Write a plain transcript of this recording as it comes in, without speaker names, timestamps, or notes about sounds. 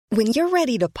When you're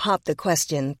ready to pop the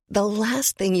question, the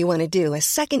last thing you want to do is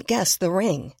second-guess the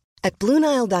ring. At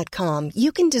BlueNile.com,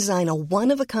 you can design a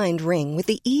one-of-a-kind ring with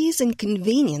the ease and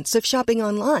convenience of shopping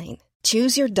online.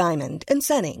 Choose your diamond and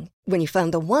setting. When you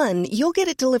find the one, you'll get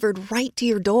it delivered right to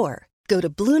your door. Go to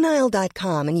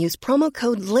BlueNile.com and use promo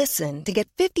code LISTEN to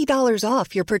get $50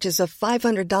 off your purchase of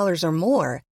 $500 or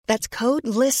more. That's code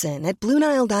LISTEN at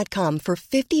BlueNile.com for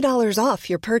 $50 off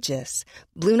your purchase.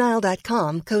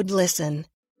 BlueNile.com, code LISTEN.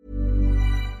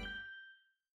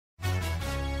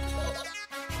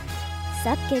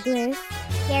 Sup, gigglers?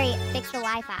 Gary, fix the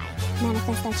Wi-Fi.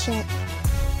 Manifest that shit.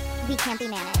 We can't be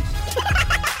managed.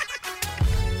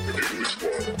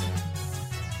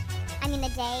 I mean, the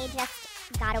day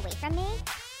just got away from me.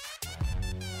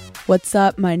 What's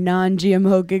up, my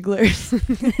non-GMO gigglers?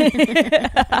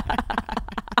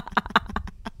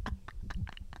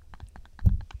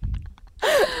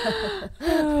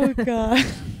 Oh, God.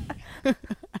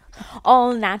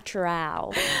 All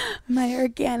natural. My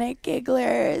organic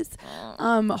gigglers.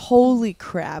 Holy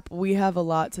crap. We have a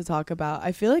lot to talk about.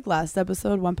 I feel like last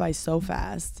episode went by so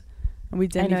fast. And we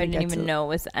didn't even know it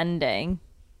was ending.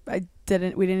 We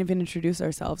didn't even introduce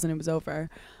ourselves and it was over.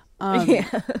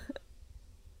 Yeah.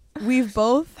 We've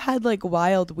both had like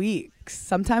wild weeks.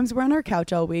 Sometimes we're on our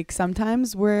couch all week.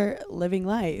 Sometimes we're living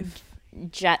life.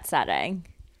 Jet setting.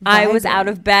 Vibing. I was out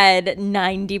of bed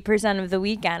 90% of the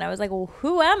weekend. I was like, well,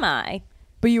 who am I?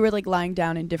 But you were like lying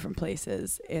down in different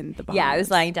places in the Bahamas. Yeah, I was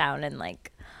lying down in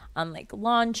like on like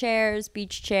lawn chairs,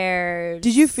 beach chairs.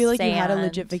 Did you feel like sand. you had a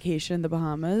legit vacation in the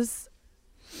Bahamas?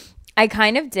 I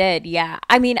kind of did, yeah.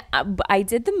 I mean, I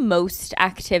did the most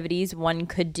activities one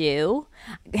could do.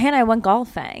 And I went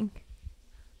golfing.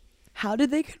 How did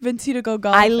they convince you to go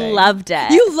golfing? I loved it.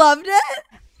 You loved it?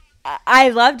 I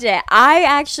loved it. I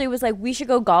actually was like, we should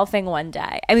go golfing one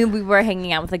day. I mean, we were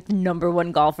hanging out with like the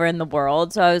 #1 golfer in the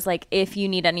world. So I was like, if you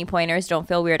need any pointers, don't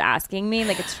feel weird asking me.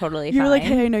 Like, it's totally fine. You're like,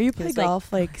 hey, I know you play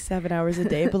golf like 7 hours a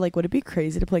day, but like, would it be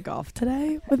crazy to play golf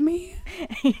today with me?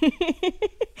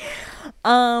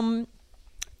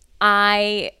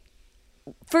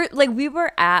 We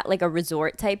were at like a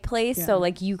resort type place, yeah. So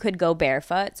like you could go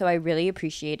barefoot, so I really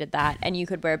appreciated that, and you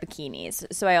could wear bikinis,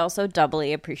 so I also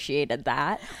doubly appreciated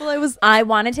that. Well, I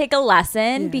want to take a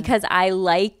lesson because I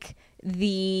like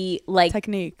the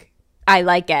technique. I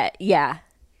like it, yeah.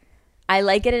 I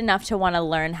like it enough to want to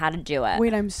learn how to do it.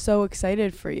 Wait, I'm so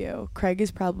excited for you. Craig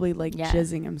is probably like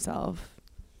jizzing himself.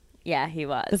 Yeah, he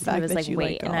was. The fact he was that like, you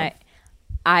wait, like and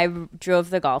I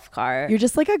drove the golf cart. You're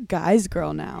just like a guy's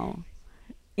girl now.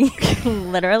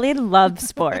 Literally love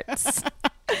sports.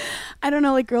 I don't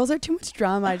know, like girls are too much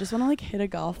drama. I just want to like hit a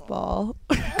golf ball.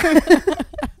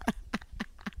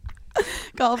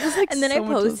 Golf is like, and then so I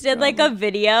posted like a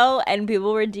video and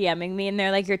people were DMing me and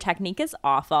they're like, your technique is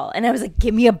awful, and I was like,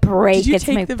 give me a break, it's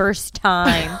my first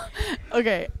time.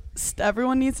 Okay,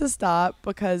 everyone needs to stop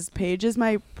because Paige is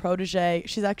my protege.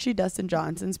 She's actually Dustin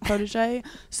Johnson's protege,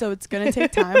 so it's gonna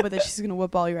take time, but then she's gonna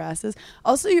whip all your asses.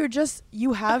 Also,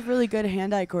 you have really good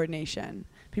hand-eye coordination.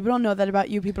 People don't know that about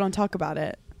you. People don't talk about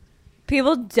it.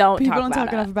 People don't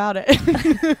talk enough about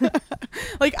it.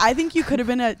 Like, I think you could have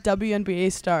been a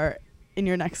WNBA star in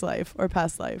your next life or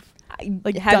past life.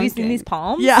 Like, have dunking. you seen these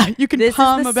palms? Yeah, you can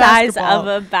palm a basketball. This is the size of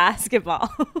a basketball.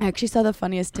 I actually saw the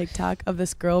funniest TikTok of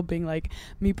this girl being like,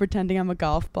 me pretending I'm a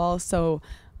golf ball so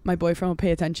my boyfriend will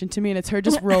pay attention to me, and it's her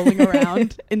just rolling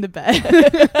around in the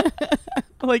bed.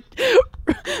 Like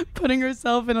putting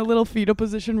herself in a little fetal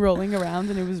position, rolling around,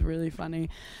 and it was really funny.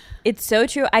 It's so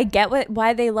true. I get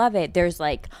why they love it. There's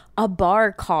like a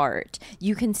bar cart.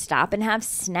 You can stop and have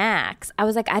snacks. I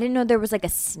was like, I didn't know there was like a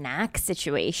snack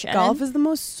situation. Golf is the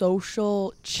most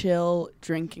social, chill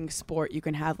drinking sport you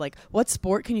can have. Like, what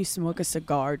sport can you smoke a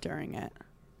cigar during it?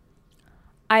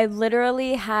 I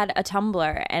literally had a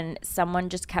tumbler and someone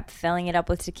just kept filling it up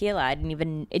with tequila.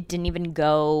 It didn't even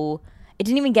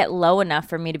get low enough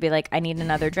for me to be like, I need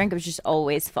another drink. It was just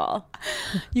always full.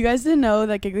 You guys didn't know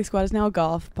that Giggly Squad is now a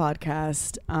golf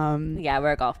podcast. Yeah,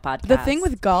 we're a golf podcast. The thing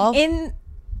with golf...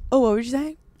 what were you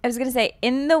saying? I was going to say,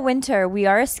 in the winter, we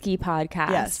are a ski podcast.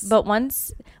 Yes. But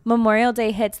once Memorial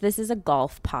Day hits, this is a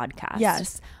golf podcast.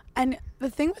 Yes. And the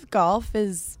thing with golf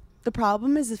is... The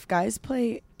problem is if guys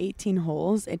play 18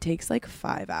 holes, it takes like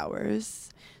 5 hours.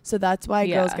 So that's why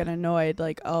girls get annoyed,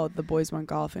 like, oh, the boys went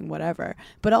golfing, whatever.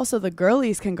 But also the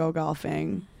girlies can go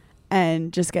golfing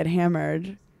and just get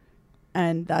hammered,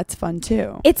 and that's fun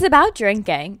too. It's about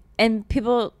drinking, and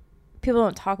people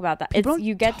don't talk about that.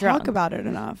 You get drunk. Talk about it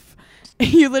enough.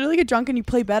 You literally get drunk and you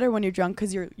play better when you're drunk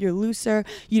because you're looser.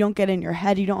 You don't get in your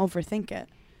head. You don't overthink it.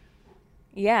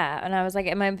 Yeah, and I was like,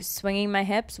 am I swinging my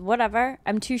hips? Whatever.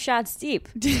 I'm 2 shots deep.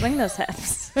 Swing those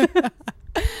hips.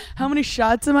 How many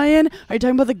shots am I in? Are you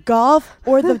talking about the golf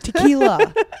or the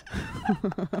tequila?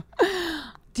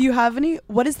 Do you have any?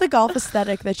 What is the golf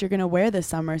aesthetic that you're going to wear this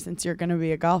summer since you're going to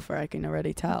be a golfer? I can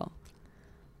already tell.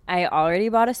 I already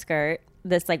bought a skirt.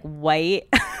 This like white,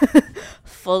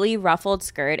 fully ruffled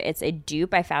skirt. It's a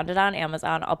dupe. I found it on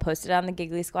Amazon. I'll post it on the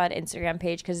Giggly Squad Instagram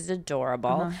page because it's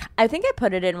adorable. I think I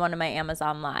put it in one of my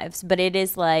Amazon lives, but it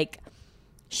is like,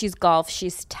 she's golf,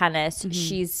 she's tennis,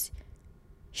 she's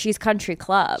country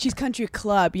club. She's country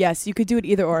club. Yes, you could do it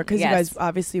either or because you guys,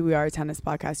 obviously we are a tennis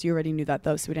podcast. You already knew that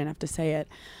though, so we didn't have to say it.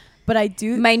 But I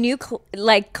do. My new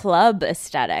club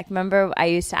aesthetic. Remember, I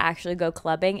used to actually go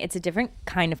clubbing. It's a different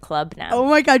kind of club now. Oh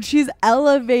my God, she's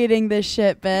elevating this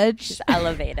shit, bitch. She's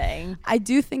elevating. I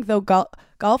do think though,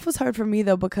 golf was hard for me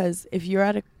though because if you're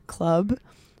at a club,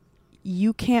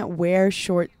 you can't wear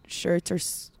short shirts or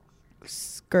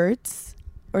skirts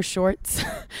or shorts.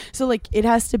 So like it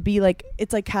has to be like,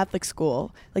 it's like Catholic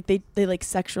school. Like they like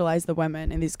sexualize the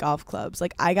women in these golf clubs.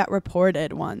 Like I got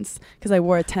reported once because I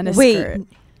wore a tennis skirt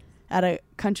at a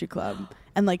country club,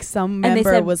 and like some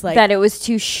member was like that it was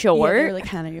too short. Yeah, they were like,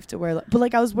 Hannah, you have to wear. But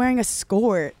like I was wearing a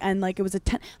skirt, and like it was a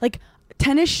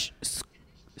tennis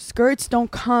skirts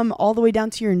don't come all the way down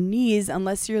to your knees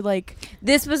unless you're like.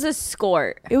 This was a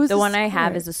skirt. It was the one I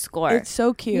have is a skirt. It's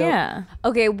so cute. Yeah.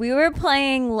 Okay, we were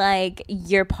playing like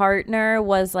your partner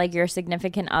was like your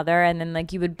significant other, and then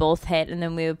like you would both hit, and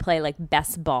then we would play like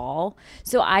best ball.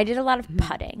 So I did a lot of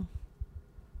putting.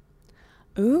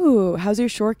 Ooh, how's your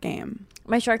short game?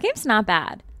 My short game's not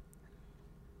bad.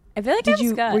 I feel like I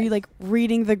was good. Were you like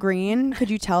reading the green? Could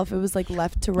you tell if it was like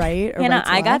left to right or Hannah, right to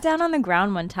I left? got down on the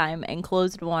ground one time and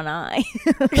closed one eye.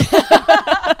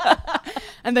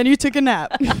 And then you took a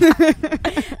nap.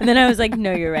 And then I was like,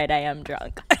 no, you're right. I am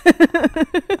drunk.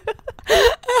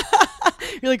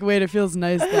 You're like, wait, it feels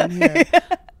nice down here.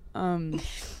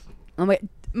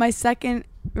 My second,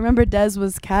 remember Des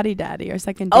was Caddy Daddy. Our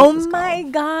second date was my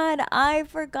golf. God. I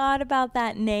forgot about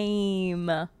that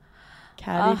name.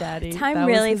 Caddy Daddy. Time that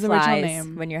really was his original flies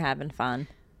name. when you're having fun.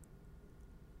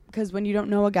 Because when you don't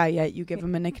know a guy yet, you give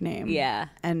him a nickname. Yeah.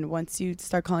 And once you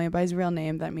start calling him by his real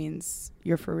name, that means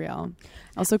you're for real.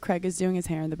 Also, Craig is doing his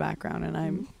hair in the background, and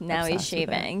I'm now he's obsessed with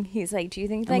shaving. He's like, do you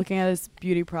think I'm like looking at his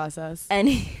beauty process. and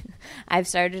I've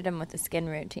started him with a skin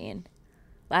routine.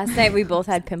 Last night we both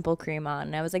had pimple cream on,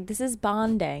 and I was like, this is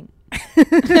bonding.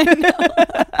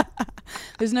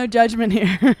 There's no judgment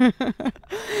here.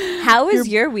 How was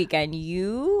your weekend?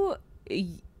 You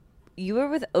were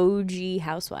with OG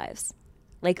Housewives,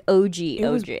 like OG.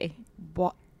 It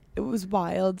was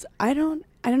wild. I don't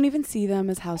even see them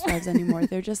as housewives anymore.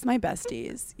 They're just my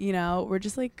besties. You know, we're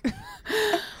just like.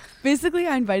 Basically,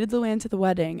 I invited Luann to the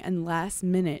wedding, and last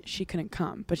minute she couldn't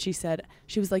come. But she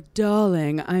was like,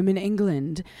 darling, I'm in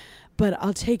England, but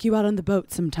I'll take you out on the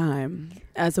boat sometime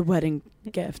as a wedding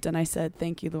gift. And I said,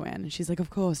 thank you, Luann. And she's like, of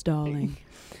course, darling.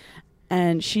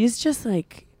 And she's just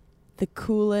like the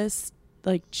coolest,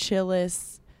 like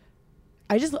chillest.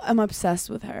 I'm obsessed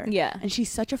with her. Yeah. And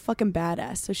she's such a fucking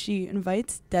badass. So she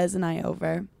invites Des and I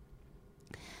over.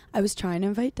 I was trying to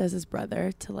invite Dez's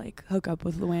brother to like hook up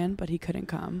with Luann, but he couldn't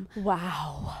come.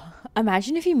 Wow.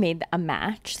 Imagine if you made a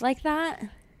match like that.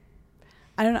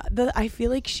 I don't know. I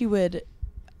feel like she would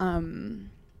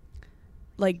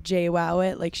like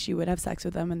JWoww it. Like she would have sex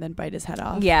with him and then bite his head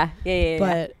off. Yeah.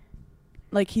 But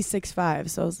like he's 6'5",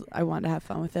 so I wanted to have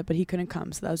fun with it, but he couldn't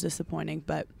come, so that was disappointing.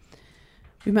 But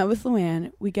we met with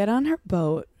Luann. We get on her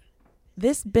boat.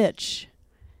 This bitch,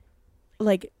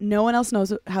 like, no one else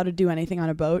knows how to do anything on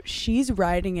a boat. She's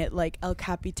riding it like El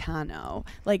Capitano.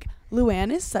 Like,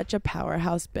 Luann is such a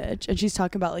powerhouse bitch. And she's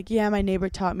talking about, like, yeah, my neighbor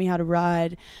taught me how to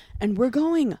ride. And we're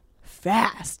going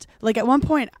fast. Like, at one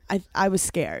point, I was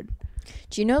scared.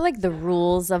 Do you know, like, the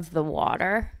rules of the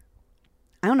water?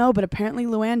 I don't know, but apparently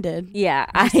Luann did. Yeah.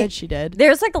 I said she did.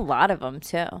 There's, like, a lot of them,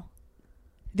 too.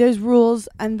 There's rules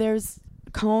and there's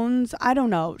cones. I don't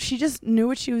know. She just knew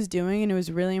what she was doing, and it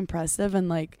was really impressive. And,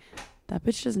 like, that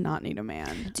bitch does not need a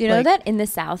man. Do you know that in the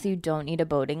South you don't need a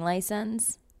boating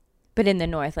license? But in the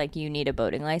North, like, you need a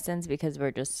boating license because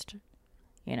we're just,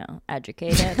 you know,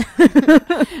 educated.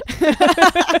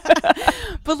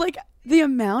 But, like, the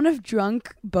amount of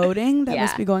drunk boating that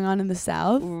must be going on in the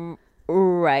South.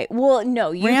 Right. Well,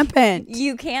 no. Rampant.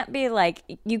 You can't be like,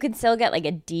 you can still get like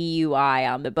a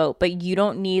DUI on the boat, but you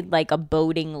don't need like a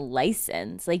boating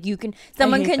license. Like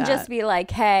someone can just be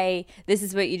like, hey, this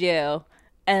is what you do.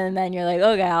 And then you're like,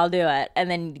 okay, I'll do it. And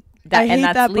then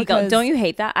that's legal. Don't you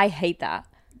hate that? I hate that.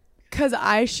 Because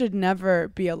I should never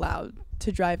be allowed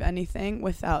to drive anything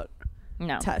without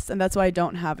tests, and that's why I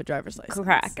don't have a driver's license.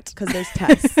 Correct. Because there's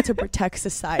tests to protect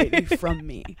society from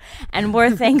me. And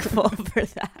we're thankful for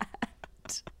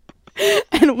that.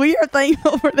 And we are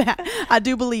thankful for that. I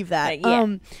do believe that.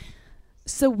 Yeah.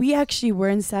 So we actually were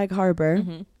in Sag Harbor.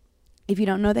 If you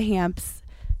don't know the Hamps,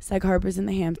 Sag Harbor's in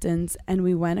the Hamptons, and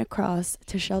we went across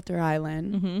to Shelter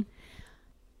Island,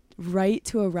 right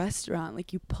to a restaurant.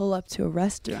 Like, you pull up to a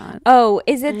restaurant. Oh,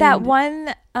 is it that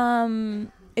one?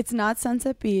 It's not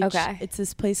Sunset Beach. Okay. It's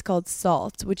this place called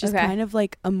Salt, which is kind of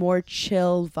like a more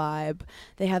chill vibe.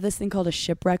 They have this thing called a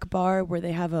shipwreck bar where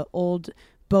they have an old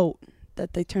boat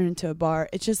that they turn into a bar.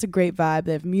 It's just a great vibe.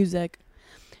 They have music.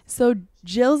 So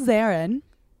Jill Zarin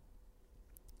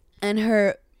and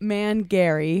her man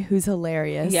Gary, who's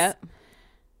hilarious. Yep.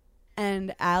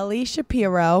 And Ali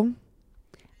Shapiro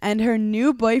and her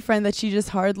new boyfriend that she just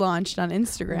hard launched on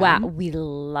Instagram. Wow, we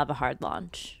love a hard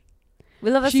launch. We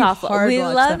love a She soft launch. We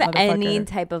hard-launched love that any motherfucker.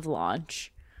 type of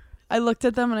launch. I looked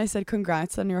at them and I said,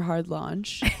 congrats on your hard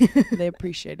launch. They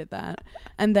appreciated that.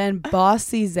 And then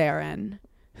Bossy Zarin,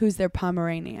 who's their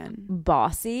Pomeranian.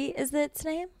 Bossy is its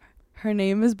name? Her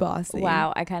name is Bossy.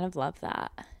 Wow, I kind of love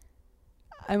that.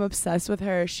 I'm obsessed with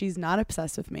her. She's not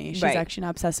obsessed with me. She's Right. actually not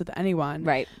obsessed with anyone.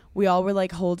 Right. We all were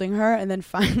like holding her, and then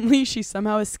finally she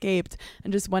somehow escaped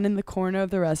and just went in the corner of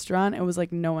the restaurant and was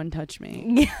like, no one touched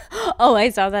me. Oh, I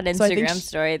saw that So I think Instagram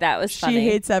story. That was funny. She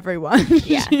hates everyone.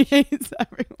 Yeah. She hates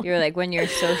everyone. You were like, when your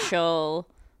social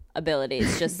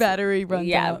abilities just Battery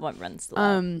runs out. what runs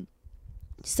low.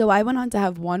 So I went on to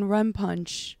have one rum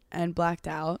punch and blacked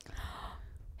out.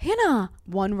 Hannah,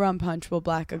 One rum punch will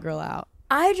black a girl out.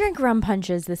 I drank rum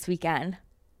punches this weekend.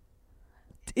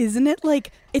 Isn't it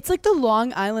like, it's like the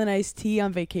Long Island iced tea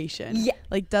on vacation. Yeah.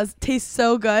 Like, does taste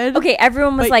so good. Okay,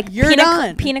 everyone was But like, you're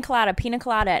done. pina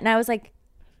colada. And I was like,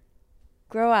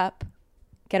 grow up,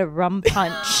 get a rum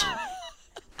punch.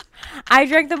 I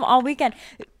drank them all weekend.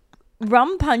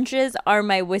 Rum punches are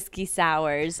my whiskey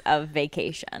sours of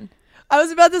vacation. I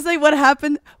was about to say, what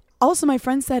happened? Also, my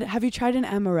friend said, have you tried an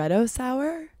amaretto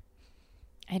sour?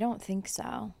 I don't think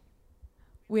so.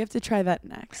 We have to try that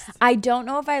next. I don't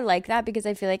know if I like that because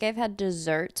I feel like I've had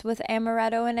desserts with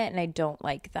amaretto in it and I don't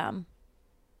like them.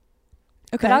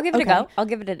 Okay, But I'll give it a okay. go. I'll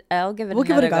give it We'll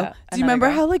give it another a go. go. Do you remember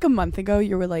how like a month ago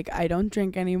you were like, I don't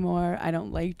drink anymore. I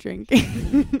don't like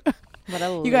drinking. What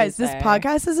a You guys, this loser.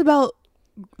 podcast is about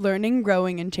learning,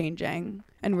 growing, and changing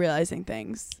and realizing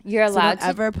things. You're So allowed don't to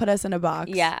ever put us in a box.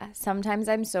 Yeah. Sometimes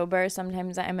I'm sober.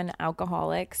 Sometimes I'm an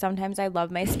alcoholic. Sometimes I love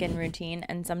my skin routine.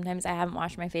 And sometimes I haven't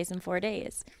washed my face in 4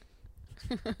 days.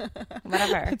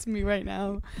 Whatever. It's me right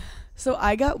now. So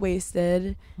I got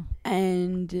wasted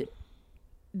and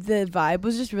the vibe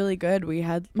was just really good. We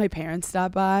had my parents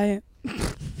stop by.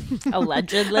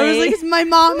 Allegedly. I was like, it's my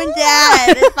mom and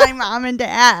dad. It's my mom and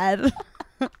dad.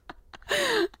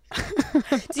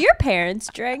 Do your parents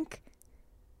drink?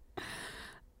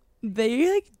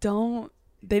 They like don't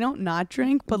not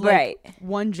drink, but like Right.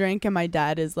 one drink and my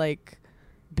dad is like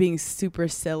being super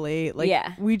silly. Like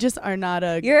Yeah. we just are not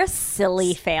a You're a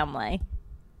silly family.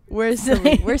 we're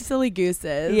silly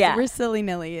gooses. Yeah. We're silly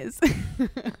nillies.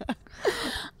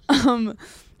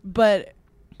 But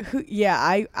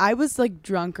I was like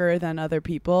drunker than other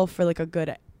people for like a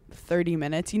good 30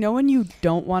 minutes. You know when you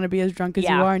don't want to be as drunk as you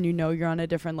Yeah. are and you know you're on a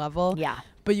different level, Yeah.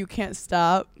 but you can't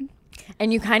stop.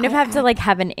 And you kind of have to like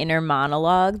have an inner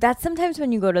monologue. That's sometimes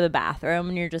when you go to the bathroom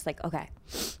and you're just like, okay.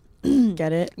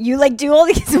 Get it? You like do all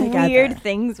these I got weird that.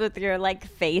 things with your like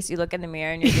face. You look in the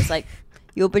mirror and you're just like,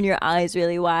 you open your eyes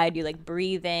really wide. You like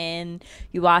breathe in.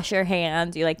 You wash your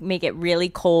hands. You like make it really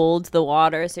cold, the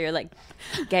water. So you're like,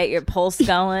 get your pulse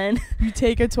going. You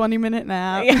take a 20-minute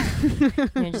nap.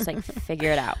 And you're just like,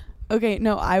 figure it out. Okay,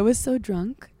 no, I was so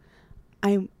drunk.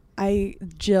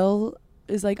 Jill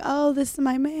is like, oh, this is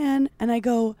my man. And I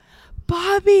go,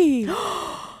 Bobby.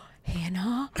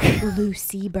 Hannah,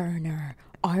 Lucy Burner,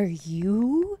 are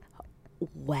you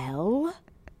well?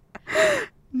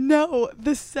 No,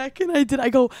 the second I did, I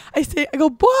go,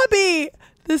 Bobby.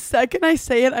 The second I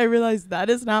say it, I realize that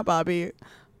is not Bobby.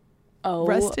 Oh,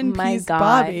 Rest in my peace, God.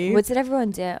 Bobby. What did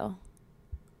everyone do?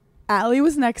 Allie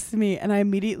was next to me, and I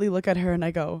immediately look at her and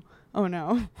I go, oh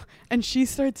no. And she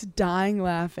starts dying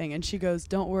laughing, and she goes,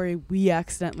 don't worry, we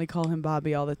accidentally call him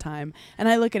Bobby all the time. And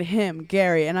I look at him,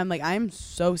 Gary, and I'm like, I'm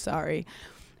so sorry.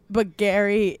 But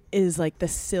Gary is like the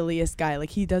silliest guy.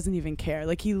 Like he doesn't even care.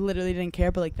 Like he literally didn't care,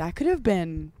 but like that could have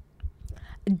been,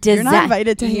 you're not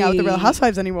invited to hang out with the Real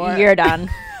Housewives anymore. You're done.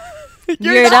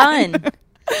 You're done.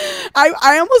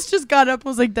 I almost just got up and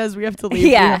was like, Des, we have to leave.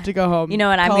 Yeah. We have to go home. You know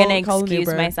what? I'm going to Call an excuse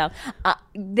Uber. myself.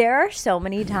 There are so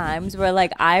many times where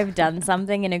like I've done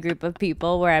something in a group of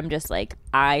people where I'm just like,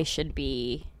 I should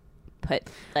be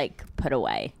put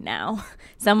away now.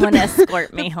 Someone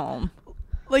escort me home.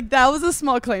 Like, that was a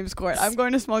small claims court. I'm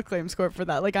going to small claims court for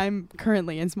that. Like, I'm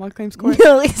currently in small claims court.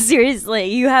 No, seriously.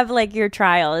 You have like your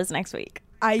trial is next week.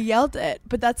 I yelled it,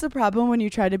 but that's the problem when you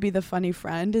try to be the funny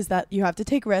friend is that you have to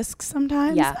take risks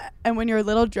sometimes. Yeah. And when you're a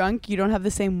little drunk, you don't have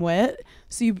the same wit,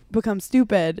 so you become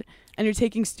stupid and you're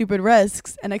taking stupid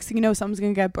risks. And next thing you know, someone's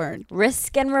gonna get burned.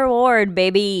 Risk and reward,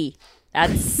 baby.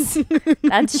 That's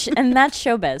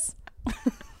showbiz.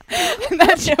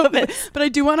 That's showbiz. But I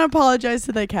do want to apologize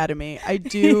to the Academy. I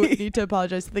do need to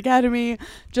apologize to the Academy,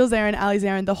 Jill Zarin, Ali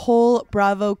Zarin, the whole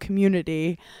Bravo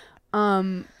community.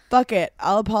 Fuck it.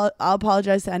 I'll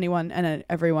apologize to anyone and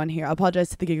everyone here. I'll apologize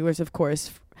to the gigglers, of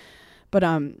course. But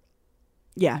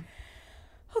yeah.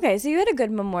 Okay, so you had a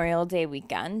good Memorial Day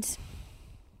weekend.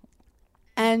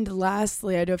 And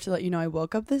lastly, I do have to let you know I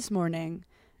woke up this morning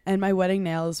and my wedding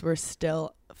nails were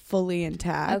still fully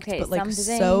intact. Okay, but like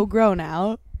something- so grown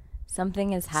out.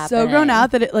 Something is happening. So grown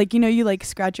out that it like, you know, you like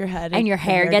scratch your head And your the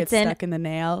hair gets in. stuck in the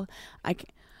nail. I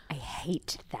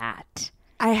hate that.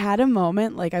 I had a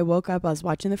moment, like I woke up, I was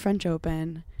watching the French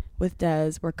Open with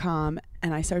Des, we're calm,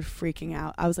 and I started freaking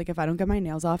out. I was like, if I don't get my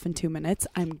nails off in 2 minutes,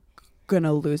 I'm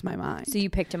gonna lose my mind. So you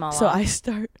picked them all So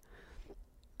off.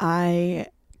 I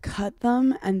cut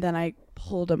them and then I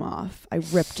pulled them off. I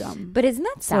ripped them. But isn't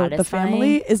that So satisfying? the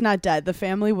family is not dead. The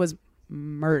family was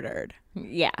murdered.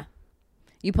 Yeah.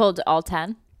 You pulled all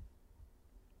 10?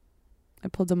 I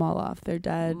pulled them all off. They're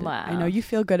dead. Wow. I know you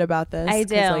feel good about this. I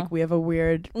do. Like we have a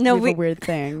weird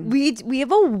thing. We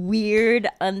have a weird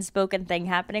unspoken thing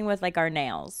happening with like our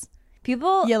nails.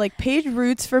 People Yeah, like Paige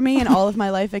roots for me in all of my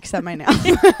life except my nails.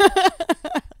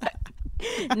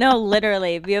 No,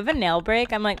 literally. If you have a nail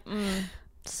break, I'm like,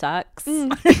 sucks.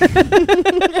 Sucks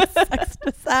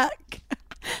to suck.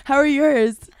 How are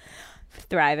yours?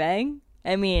 Thriving.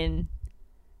 I mean,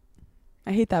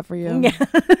 I hate that for you. yeah.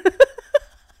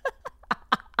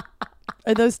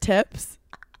 Are those tips?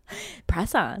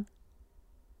 Press on.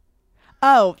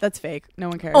 Oh, that's fake. No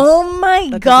one cares. Oh my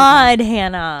That God,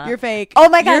 Hannah. You're fake. Oh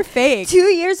my God. You're fake. 2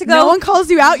 years ago. No one calls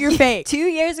you out. You're fake. 2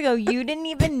 years ago, you didn't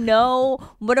even know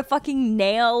what a fucking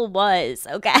nail was,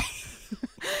 okay?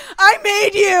 I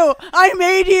made you.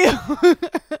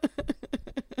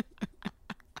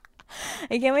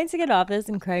 I can't wait to get off this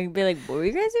and Craig be like, what were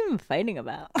you guys even fighting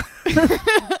about?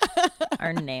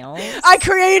 Our nails? I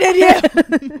created you.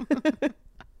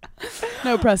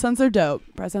 No, press-ons are dope.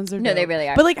 Press-ons are dope. No, they really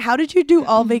are. But like, how did you do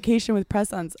all vacation with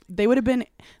press-ons? They would have been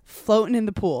floating in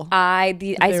the pool. I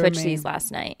they switched were these made.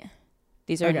 last night.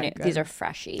 These are Okay, new. good. These are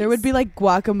freshies. There would be like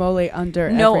guacamole under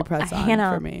No, every press-on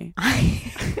Hannah, for me.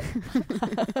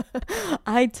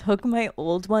 I took my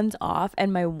old ones off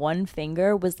and my one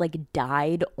finger was like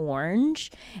dyed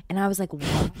orange and I was like,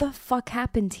 what the fuck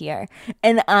happened here?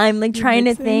 And I'm like trying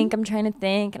to think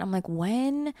and I'm like,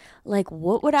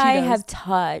 what would I have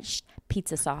touched?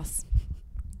 Pizza sauce.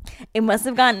 It must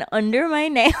have gotten under my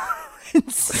nail and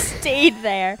stayed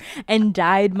there and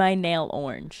dyed my nail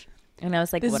orange. And I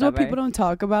was like, This whatever. is what people don't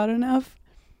talk about enough.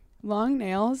 Long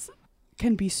nails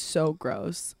can be so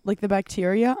gross. Like the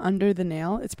bacteria under the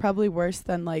nail, it's probably worse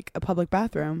than like a public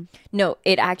bathroom. No,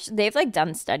 it actually, they've like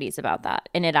done studies about that.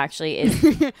 And it actually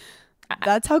is.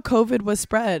 That's how COVID was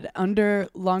spread, under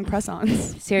long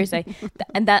press-ons. Seriously.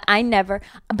 And that I never,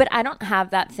 but I don't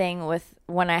have that thing with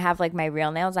when I have like my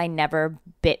real nails. I never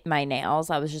bit my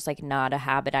nails. I was just like not a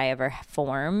habit I ever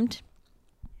formed.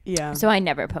 Yeah. So I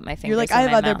never put my fingers You're like, in I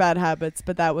have my other mouth. bad habits,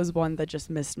 but that was one that just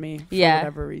missed me for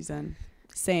whatever reason.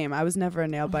 Same. I was never a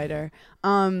nail biter.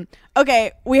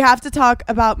 Okay, we have to talk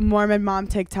about Mormon Mom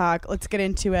TikTok. Let's get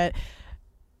into it.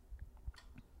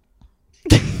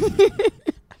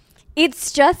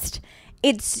 It's just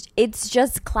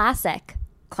classic.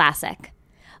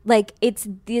 Like it's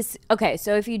this. Okay,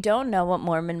 so if you don't know what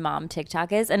Mormon Mom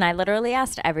TikTok is, and I literally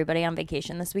asked everybody on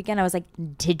vacation this weekend, I was like,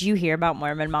 did you hear about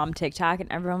Mormon Mom TikTok?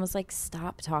 And everyone was like,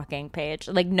 stop talking, Paige.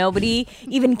 Like nobody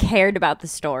even cared about the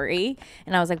story.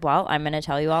 And I was like, well, I'm going to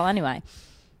tell you all anyway.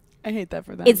 I hate that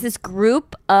for them. It's this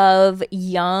group of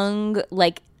young,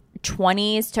 like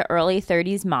 20s to early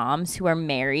 30s moms who are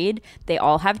married. They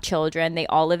all have children. They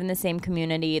all live in the same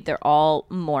community. They're all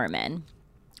Mormon.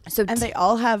 So and they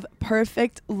all have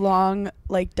perfect long,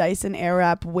 like Dyson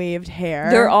Airwrap waved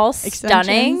hair. they're all extensions.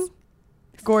 stunning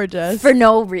Gorgeous. for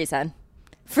no reason.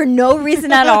 For no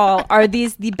reason at all are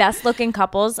these the best looking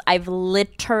couples I've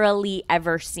literally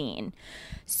ever seen.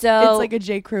 So It's like a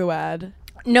J. Crew ad.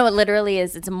 No, it literally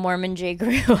is. It's a Mormon J.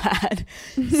 Crew ad.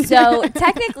 So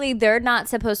technically, they're not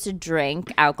supposed to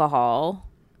drink alcohol,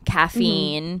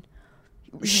 caffeine,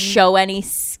 show any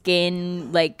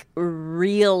skin, like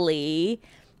really.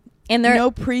 And they're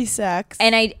no pre-sex.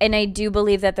 And I do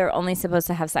believe that they're only supposed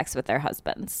to have sex with their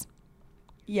husbands.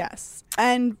 Yes.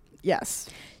 And yes.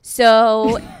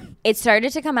 So it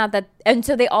started to come out that, and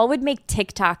so they all would make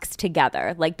TikToks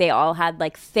together. Like they all had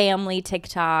like family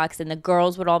TikToks, and the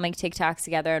girls would all make TikToks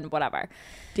together and whatever.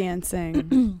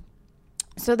 Dancing.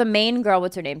 So the main girl,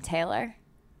 what's her name? Taylor?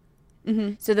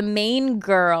 Mm-hmm. So the main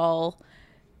girl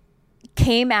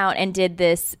came out and did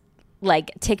this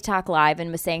like TikTok live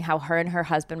and was saying how her and her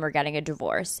husband were getting a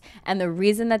divorce. And the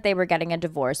reason that they were getting a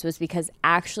divorce was because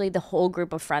actually the whole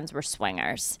group of friends were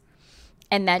swingers.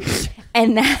 And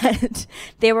that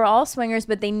they were all swingers,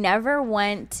 but they never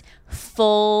went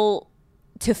full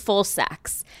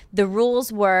sex. The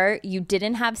rules were you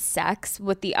didn't have sex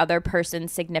with the other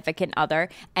person's significant other,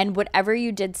 and whatever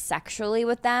you did sexually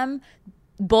with them,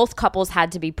 both couples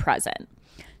had to be present.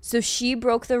 So she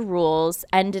broke the rules,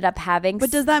 ended up having...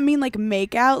 But does that mean like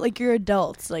make out? Like you're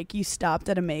adults, like you stopped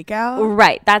at a make out?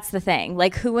 Right, that's the thing.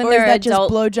 Like who in or their is that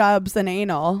adult... just blowjobs and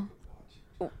anal?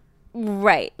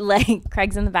 Right. Like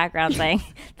Craig's in the background saying,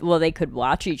 well, they could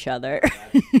watch each other.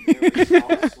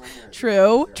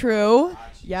 True.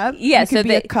 Yep. Yeah, so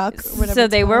they, a cuck, so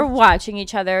they were watching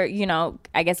each other, you know,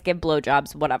 I guess give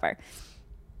blowjobs, whatever.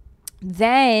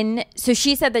 Then, so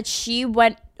she said that she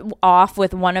went off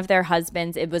with one of their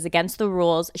husbands. It was against the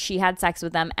rules. She had sex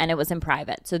with them and it was in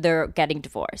private. So they're getting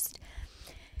divorced.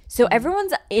 So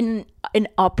everyone's in an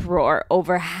uproar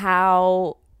over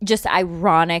how just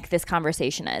ironic this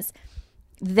conversation is.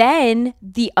 Then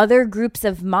the other groups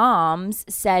of moms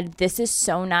said, this is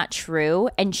so not true,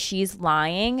 and she's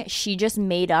lying. She just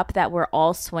made up that we're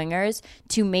all swingers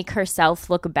to make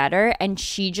herself look better, and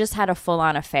she just had a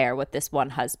full-on affair with this one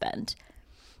husband.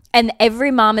 And every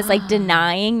mom is like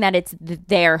denying that it's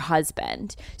their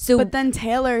husband. So, but then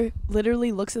Taylor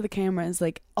literally looks at the camera and is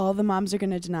like, all the moms are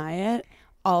going to deny it.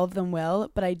 All of them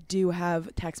will, but I do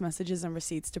have text messages and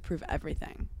receipts to prove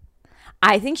everything.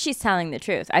 I think she's telling the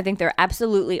truth. I think they're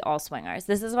absolutely all swingers.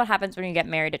 This is what happens when you get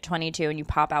married at 22 and you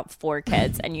pop out 4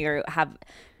 kids and you have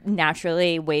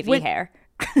naturally wavy hair.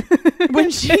 When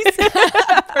she's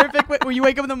perfect, when you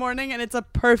wake up in the morning and it's a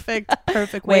perfect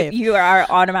wave. You are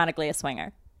automatically a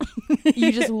swinger.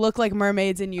 You just look like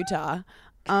mermaids in Utah.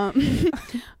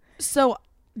 So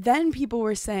then people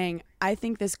were saying, I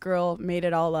think this girl made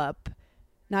it all up,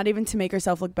 not even to make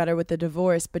herself look better with the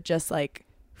divorce, but just like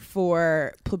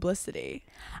for publicity.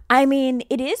 I mean,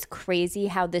 it is crazy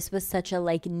how this was such a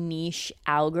like niche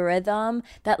algorithm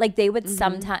that like they would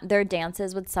sometimes, their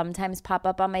dances would sometimes pop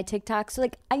up on my TikTok. So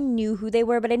like I knew who they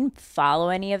were, but I didn't follow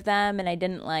any of them and I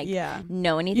didn't like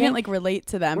know anything. You didn't like relate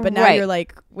to them, but now you're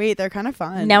like, wait, they're kind of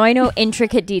fun. Now I know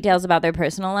intricate details about their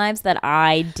personal lives that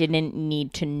I didn't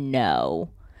need to know.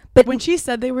 But when she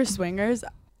said they were swingers,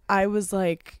 I was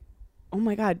like, oh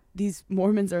my God, these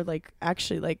Mormons are like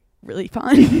actually like really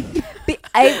fun.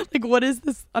 Like, what is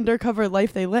this undercover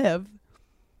life they live?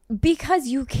 Because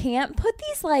you can't put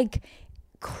these like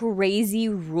crazy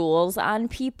rules on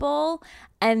people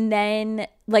and then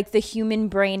like the human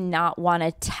brain not want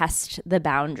to test the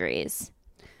boundaries.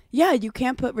 Yeah, you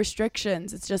can't put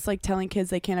restrictions. It's just like telling kids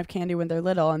they can't have candy when they're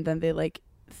little, and then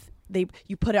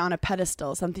you put it on a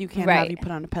pedestal. Something you can't have, you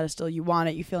put on a pedestal. You want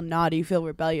it, you feel naughty, you feel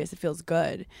rebellious, it feels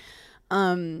good.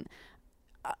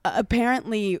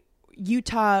 Apparently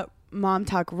Utah Mom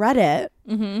Talk Reddit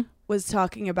was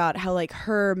talking about how like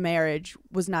her marriage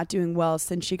was not doing well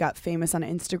since she got famous on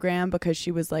Instagram because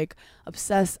she was like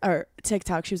obsessed, or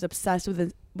TikTok, she was obsessed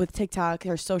with TikTok,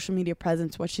 her social media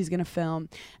presence, what she's gonna film,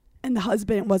 and the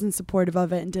husband wasn't supportive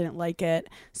of it and didn't like it,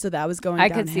 so that was going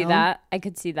downhill. I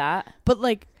could see that. But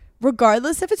like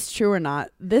regardless if it's true or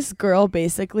not, this girl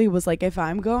basically was like, if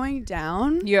I'm going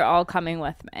down, you're all coming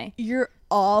with me. You're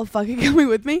all fucking coming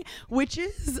with me, which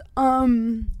is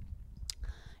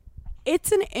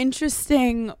it's an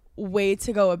interesting way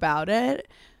to go about it.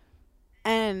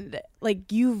 And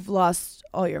like, you've lost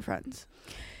all your friends.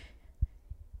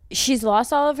 She's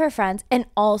lost all of her friends. And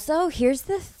also, here's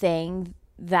the thing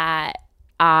that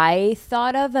I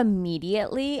thought of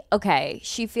immediately. Okay,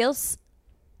 she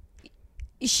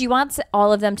wants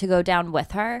all of them to go down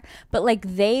with her, but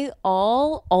like they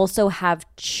all also have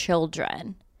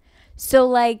children. So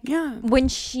like when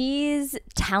she's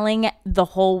telling the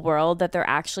whole world that they're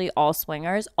actually all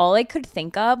swingers, all I could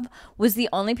think of was the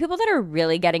only people that are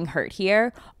really getting hurt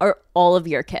here are all of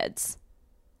your kids.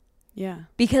 Yeah.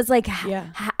 Because like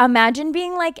imagine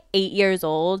being like 8 years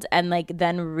old and like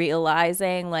then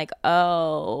realizing like,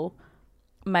 oh,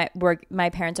 my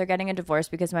parents are getting a divorce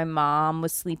because my mom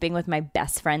was sleeping with my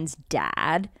best friend's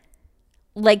dad.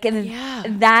 Like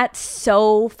that's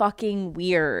so fucking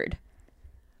weird.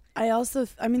 I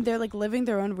mean, they're like living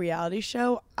their own reality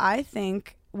show. I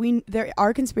think there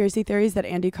are conspiracy theories that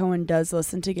Andy Cohen does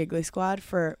listen to Giggly Squad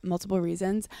for multiple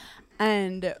reasons.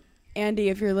 And Andy,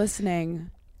 if you're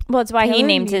listening, well, it's why he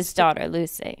named his daughter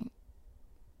Lucy.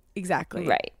 Exactly.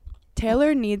 Right.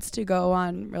 Taylor needs to go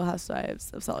on Real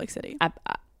Housewives of Salt Lake City.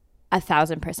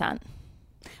 1,000%.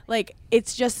 Like,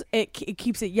 it's just, it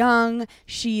keeps it young.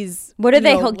 She's, what do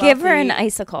they hold? Give her an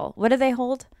icicle. What do they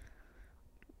hold?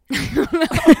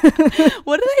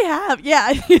 What do they have? Yeah,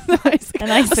 an icicle.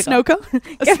 A snow cone.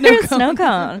 Give her a snow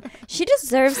cone. She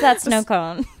deserves that snow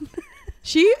cone.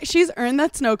 She's earned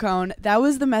that snow cone. That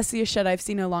was the messiest shit I've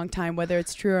seen in a long time. Whether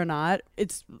it's true or not,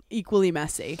 it's equally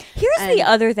messy. Here's the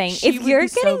other thing: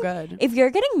 if you're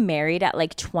getting married at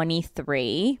like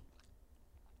 23,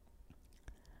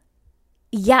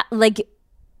 yeah, like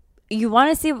you want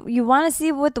to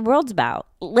see what the world's about.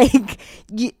 Like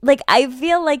I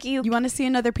feel like you want to see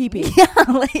another pee-pee. Yeah,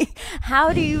 like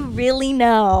how do you really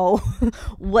know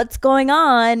what's going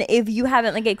on if you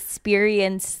haven't like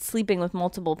experienced sleeping with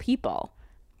multiple people?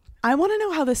 I want to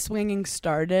know how the swinging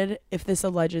started, if this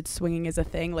alleged swinging is a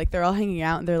thing. Like, they're all hanging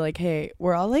out and they're like, hey,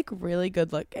 we're all like really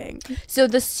good looking. So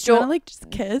the story, like, just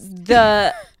kiss.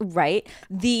 The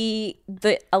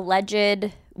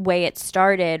alleged way it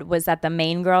started was that the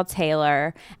main girl,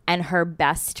 Taylor, and her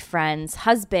best friend's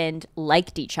husband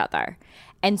liked each other.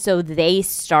 And so they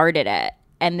started it.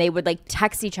 And they would like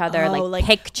text each other like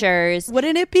pictures.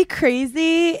 Wouldn't it be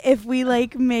crazy if we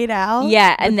like made out?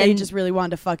 Yeah, and then they just really wanted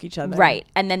to fuck each other. Right.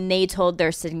 And then they told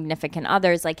their significant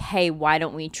others like, hey, why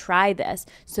don't we try this?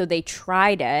 So they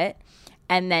tried it.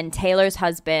 And then Taylor's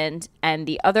husband and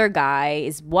the other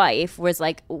guy's wife was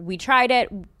like, we tried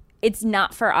it. It's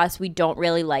not for us. We don't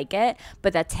really like it.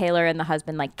 But that Taylor and the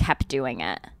husband like kept doing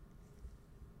it.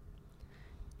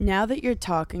 Now that you're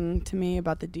talking to me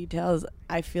about the details,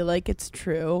 I feel like it's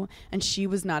true. And she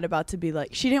was not about to be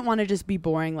like, she didn't want to just be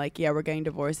boring, like, yeah, we're getting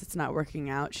divorced, it's not working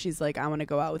out. She's like, I want to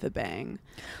go out with a bang.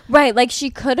 Right. Like she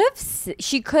could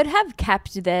have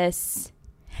kept this.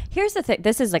 Here's the thing.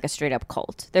 This is like a straight up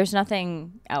cult. There's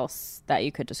nothing else that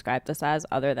you could describe this as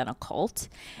other than a cult.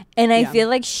 And I feel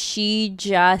like she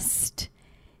just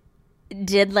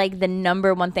did like the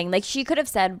number one thing. Like she could have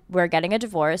said, we're getting a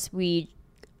divorce. We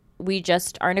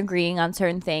just aren't agreeing on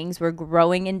certain things. We're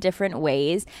growing in different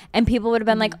ways. And people would have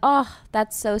been like, oh,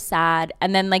 that's so sad.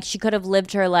 And then like she could have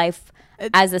lived her life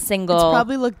as a single. It's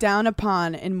probably looked down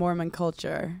upon in Mormon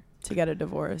culture to get a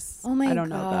divorce. Oh my God. I don't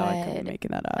know though. I could be making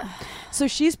that up. So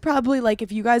she's probably like,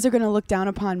 if you guys are going to look down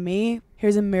upon me,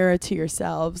 here's a mirror to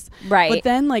yourselves. Right. But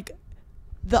then like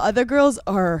the other girls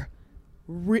are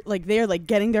like they're like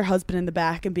getting their husband in the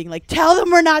back and being like, tell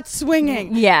them we're not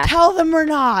swinging. Yeah, tell them we're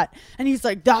not. And he's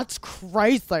like, that's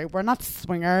crazy, we're not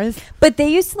swingers. But they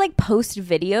used to like post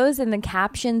videos and the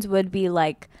captions would be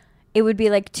like, it would be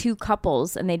like two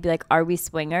couples and they'd be like, are we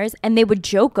swingers? And they would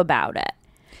joke about it.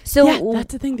 So yeah,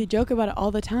 that's the thing, they joke about it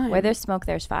all the time. Where there's smoke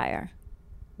there's fire.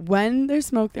 When there's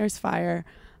smoke there's fire.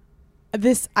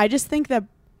 I just think that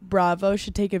Bravo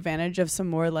should take advantage of some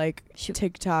more like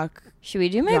TikTok. Should we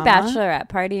do my bachelorette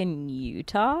party in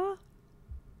Utah?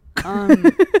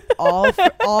 All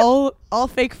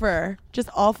fake fur, just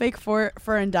all fake fur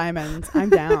and diamonds. I'm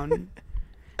down.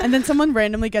 And then someone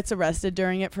randomly gets arrested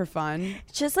during it for fun.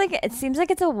 It's just like, it seems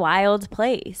like it's a wild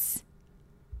place.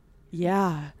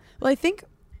 Yeah. Well, I think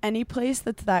any place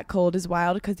that's that cold is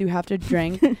wild because you have to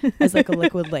drink as like a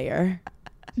liquid layer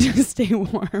to stay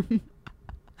warm.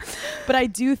 But I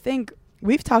do think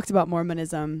we've talked about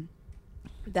Mormonism,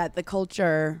 that the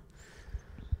culture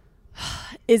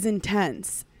is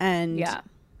intense. And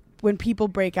when people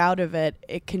break out of it,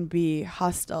 it can be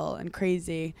hostile and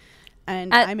crazy.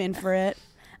 And I'm in for it.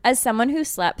 As someone who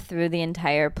slept through the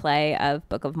entire play of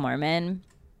Book of Mormon,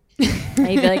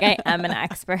 I feel like I am an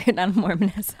expert on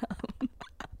Mormonism.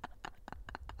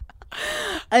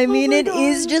 I mean, it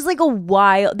is just like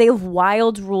they have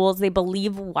wild rules. They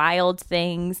believe wild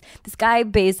things. This guy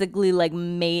basically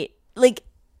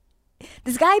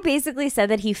this guy basically said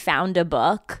that he found a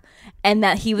book and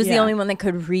that he was the only one that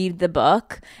could read the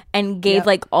book and gave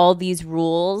like all these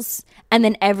rules. And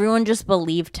then everyone just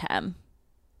believed him.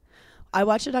 I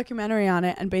watched a documentary on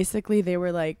it and basically they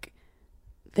were like,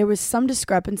 there was some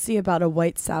discrepancy about a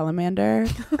white salamander.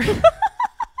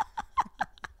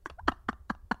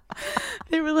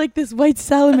 They were like, this white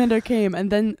salamander came,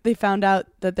 and then they found out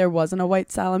that there wasn't a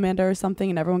white salamander or something,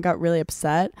 and everyone got really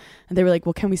upset, and they were like,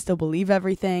 well, can we still believe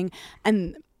everything?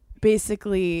 And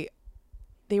basically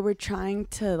they were trying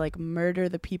to like murder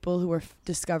the people who were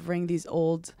discovering these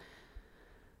old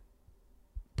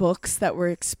books that were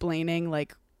explaining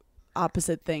like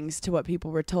opposite things to what people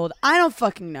were told. I don't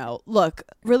fucking know. Look,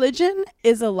 religion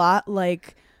is a lot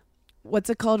like, what's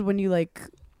it called when you like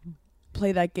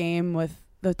play that game with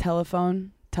the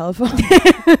telephone?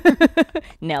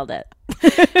 Nailed it.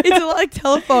 It's a lot like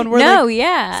telephone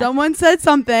where someone said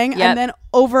something and then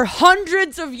over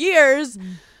hundreds of years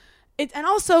and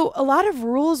also a lot of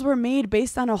rules were made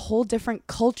based on a whole different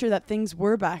culture that things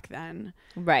were back then.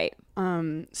 Right.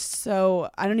 So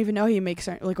I don't even know how you make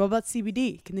certain, like, what about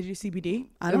CBD? Can they do CBD?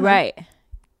 I don't know. Right.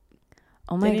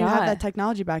 Oh my God. They didn't have that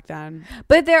technology back then.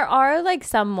 But there are like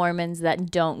some Mormons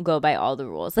that don't go by all the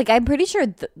rules. Like I'm pretty sure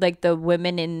like the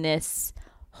women in this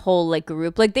whole like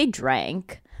group, like they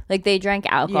drank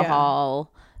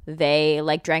alcohol. Yeah. They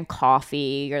like drank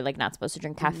coffee. You're like not supposed to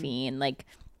drink caffeine. Like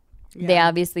they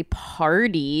obviously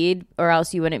partied, or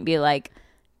else you wouldn't be like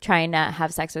trying to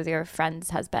have sex with your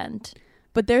friend's husband.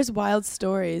 But there's wild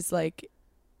stories like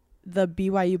the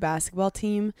BYU basketball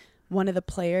team. One of the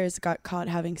players got caught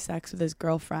having sex with his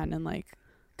girlfriend and like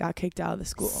got kicked out of the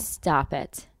school. Stop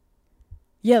it.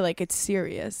 Yeah, like it's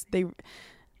serious.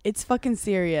 It's fucking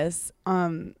serious.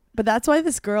 But that's why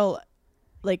this girl,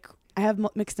 like, I have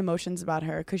mixed emotions about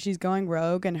her because she's going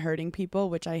rogue and hurting people,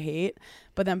 which I hate.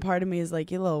 But then part of me is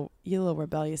like, you little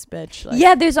rebellious bitch. Like,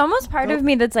 yeah, there's almost part of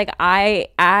me that's like,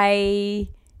 I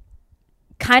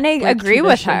kind of agree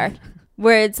with her.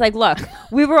 Where it's like, look,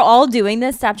 we were all doing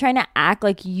this. Stop trying to act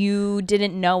like you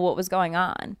didn't know what was going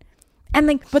on. And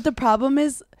like, but the problem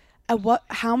is,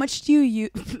 how much do you use?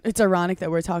 It's ironic that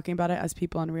we're talking about it as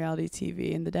people on reality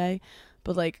TV in the day,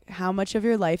 but like, how much of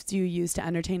your life do you use to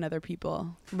entertain other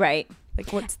people? Right.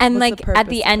 Like what's like the at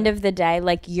the end of the day,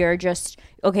 like you're just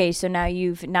okay. So now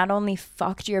you've not only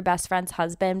fucked your best friend's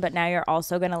husband, but now you're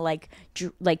also gonna like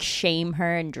shame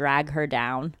her and drag her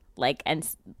down, like and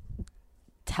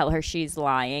tell her she's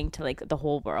lying to like the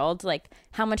whole world. Like,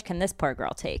 how much can this poor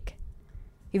girl take?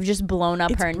 You've just blown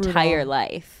up her entire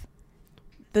life.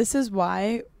 This is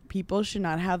why people should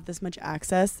not have this much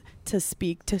access to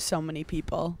speak to so many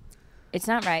people. It's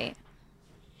not right.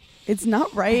 It's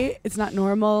not right. It's not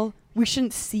normal. We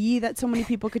shouldn't see that so many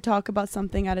people could talk about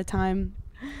something at a time.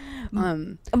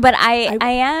 But I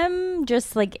am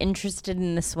just like interested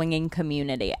in the swinging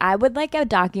community. I would like a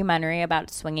documentary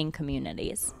about swinging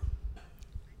communities.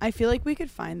 I feel like we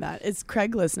could find that. Is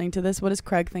Craig listening to this? What does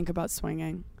Craig think about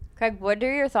swinging? Craig, what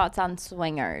are your thoughts on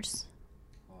swingers?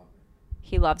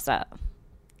 He loves that.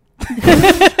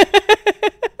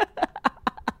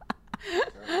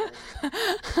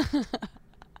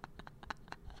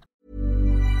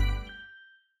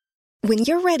 When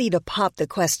you're ready to pop the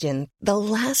question, the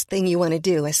last thing you want to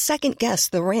do is second-guess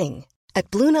the ring. At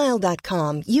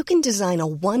BlueNile.com, you can design a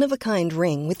one-of-a-kind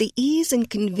ring with the ease and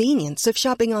convenience of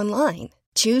shopping online.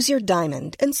 Choose your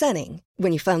diamond and setting.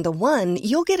 When you find the one,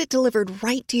 you'll get it delivered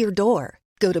right to your door.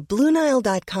 Go to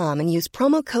BlueNile.com and use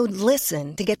promo code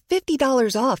LISTEN to get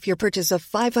 $50 off your purchase of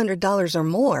 $500 or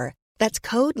more. That's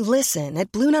code LISTEN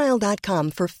at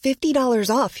BlueNile.com for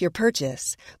 $50 off your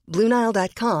purchase.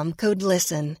 BlueNile.com, code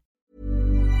LISTEN.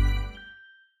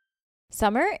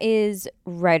 Summer is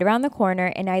right around the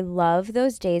corner, and I love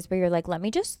those days where you're like, let me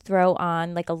just throw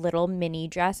on like a little mini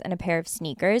dress and a pair of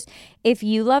sneakers. If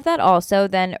you love that also,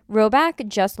 then Rhoback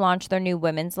just launched their new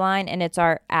women's line, and it's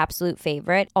our absolute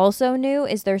favorite. Also new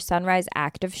is their Sunrise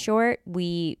Active Short.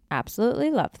 We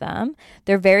absolutely love them.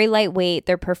 They're very lightweight.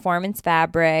 They're performance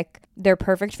fabric. They're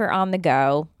perfect for on the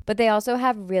go. But they also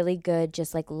have really good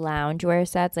just like loungewear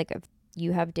sets, like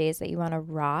you have days that you want to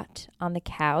rot on the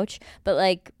couch, but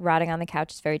like rotting on the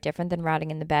couch is very different than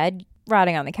rotting in the bed.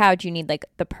 Rotting on the couch, you need like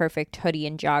the perfect hoodie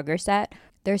and jogger set.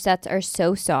 Their sets are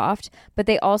so soft, but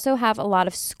they also have a lot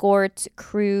of skirts,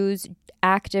 crews,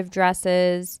 active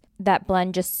dresses that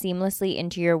blend just seamlessly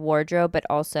into your wardrobe, but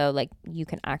also like you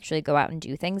can actually go out and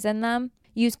do things in them.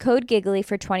 Use code GIGGLY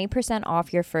for 20%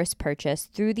 off your first purchase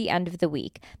through the end of the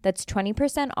week. That's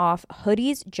 20% off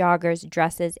hoodies, joggers,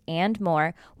 dresses, and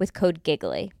more with code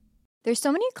GIGGLY. There's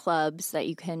so many clubs that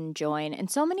you can join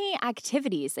and so many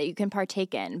activities that you can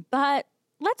partake in, but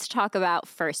let's talk about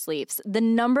First Leafs, the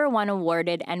 #1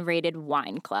 awarded and rated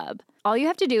wine club. All you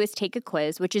have to do is take a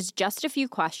quiz, which is just a few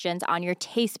questions on your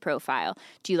taste profile.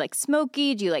 Do you like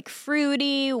smoky? Do you like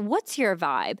fruity? What's your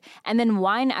vibe? And then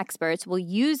wine experts will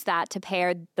use that to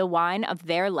pair the wine of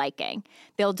their liking.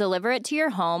 They'll deliver it to your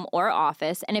home or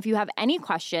office, and if you have any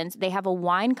questions, they have a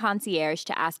wine concierge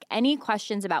to ask any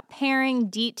questions about pairing,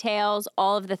 details,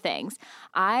 all of the things.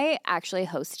 I actually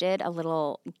hosted a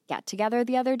little get-together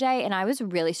the other day, and I was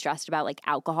really stressed about like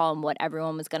alcohol and what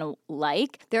everyone was going to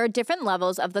like. There are different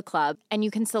levels of the club, and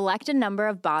you can select a number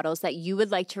of bottles that you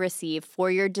would like to receive for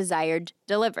your desired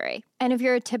delivery. And if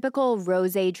you're a typical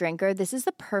rosé drinker, this is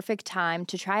the perfect time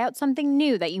to try out something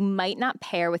new that you might not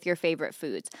pair with your favorite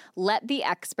foods. Let the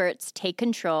experts take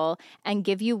control and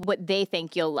give you what they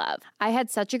think you'll love. I had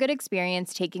such a good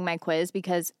experience taking my quiz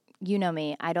because you know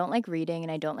me, I don't like reading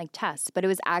and I don't like tests, but it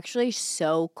was actually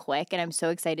so quick and I'm so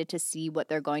excited to see what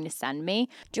they're going to send me.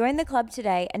 Join the club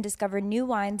today and discover new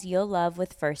wines you'll love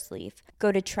with First Leaf.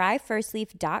 Go to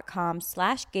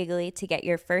tryfirstleaf.com/giggly to get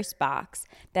your first box.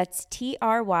 That's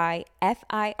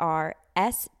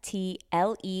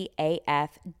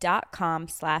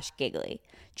tryfirstleaf.com/giggly.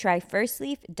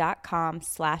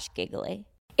 Tryfirstleaf.com/giggly.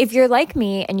 If you're like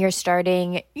me and you're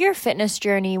starting your fitness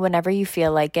journey whenever you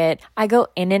feel like it, I go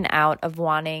in and out of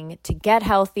wanting to get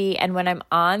healthy, and when I'm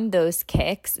on those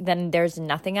kicks, then there's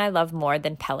nothing I love more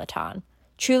than Peloton.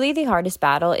 Truly, the hardest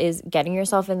battle is getting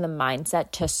yourself in the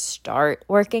mindset to start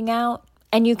working out.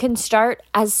 And you can start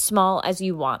as small as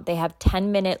you want. They have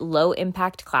 10-minute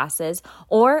low-impact classes,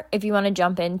 or if you want to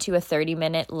jump into a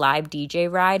 30-minute live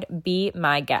DJ ride, be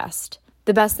my guest.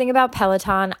 The best thing about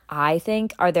Peloton, I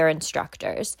think, are their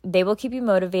instructors. They will keep you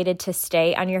motivated to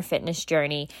stay on your fitness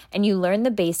journey, and you learn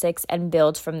the basics and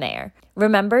build from there.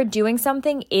 Remember, doing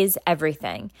something is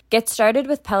everything. Get started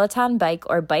with Peloton Bike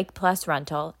or Bike Plus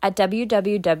Rental at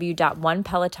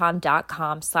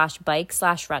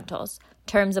www.onepeloton.com/bike/rentals.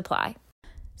 Terms apply.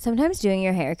 Sometimes doing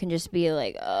your hair can just be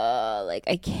like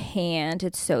I can't.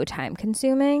 It's so time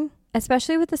consuming,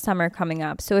 especially with the summer coming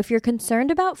up. So if you're concerned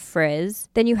about frizz,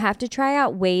 then you have to try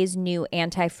out OUAI's new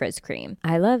anti-frizz cream.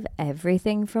 I love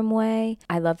everything from OUAI.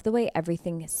 I love the way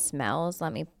everything smells.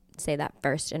 Let me say that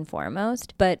first and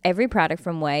foremost. But every product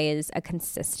from OUAI is a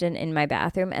consistent in my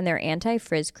bathroom, and their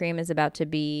anti-frizz cream is about to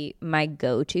be my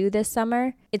go-to this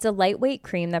summer. It's a lightweight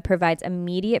cream that provides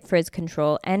immediate frizz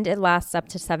control, and it lasts up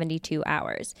to 72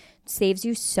 hours. It saves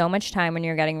you so much time when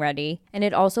you're getting ready, and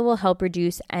it also will help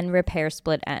reduce and repair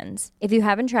split ends. If you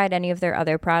haven't tried any of their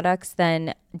other products,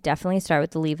 then definitely start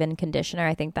with the leave-in conditioner.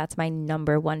 I think that's my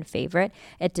 #1 favorite.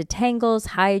 It detangles,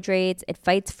 hydrates, it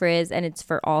fights frizz, and it's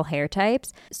for all hair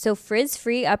types. So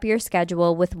frizz-free up your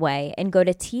schedule with OUAI and go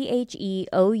to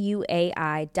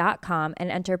THEOUAI.com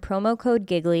and enter promo code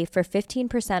GIGGLY for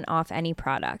 15% off any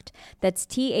product. That's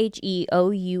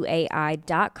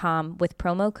THEOUAI.com with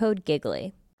promo code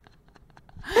GIGGLY.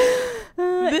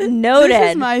 Noted.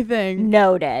 This is my thing.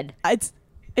 Noted.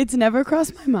 It's never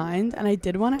crossed my mind, and I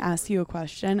did want to ask you a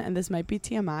question, and this might be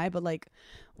TMI, but like,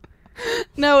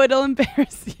 no, it'll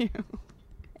embarrass you.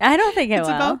 I don't think it's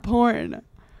about porn.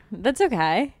 That's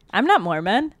okay. I'm not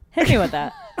Mormon. Hit me with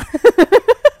that.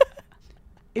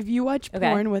 If you watch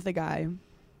porn with a guy,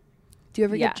 do you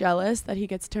ever get jealous that he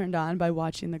gets turned on by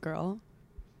watching the girl?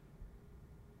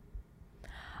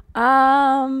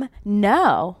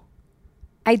 No,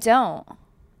 I don't.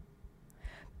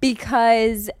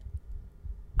 Because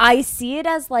I see it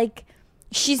as like,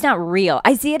 she's not real.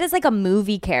 I see it as like a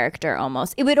movie character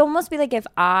almost. It would almost be like if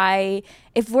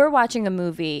we're watching a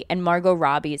movie and Margot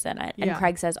Robbie's in it and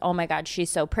Craig says, oh my God,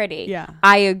 she's so pretty. Yeah.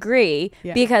 I agree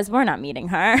because we're not meeting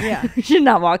her. Yeah. She's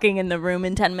not walking in the room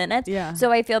in 10 minutes. Yeah.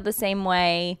 So I feel the same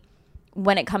way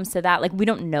when it comes to that. Like, we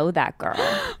don't know that girl.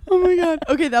 Oh my God.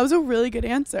 Okay, that was a really good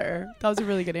answer.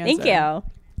 Thank you.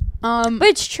 But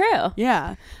it's true.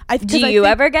 Yeah. Do you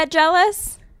ever get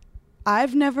jealous?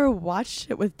 I've never watched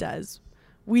it with Des.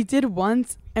 We did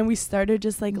once, and we started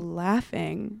just like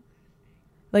laughing.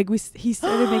 Like he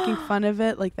started making fun of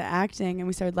it, like the acting, and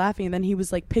we started laughing. And then he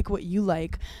was like, "Pick what you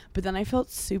like." But then I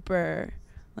felt super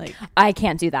like, I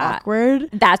can't do that. Awkward.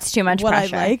 That's too much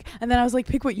pressure. What I like, and then I was like,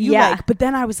 "Pick what you like." But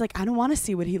then I was like, I don't want to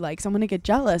see what he likes. I'm gonna get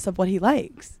jealous of what he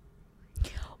likes.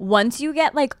 Once you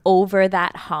get like over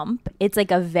that hump, it's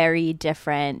like a very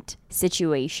different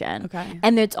situation. Okay.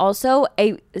 And there's also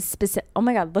a specific, oh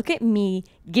my God, look at me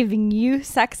giving you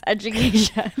sex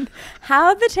education.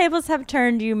 How the tables have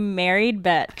turned, you married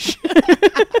bitch.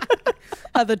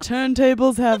 How the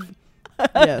turntables have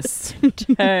Yes.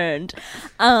 Turned.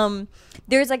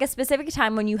 There's like a specific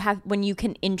time when you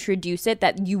can introduce it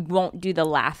that you won't do the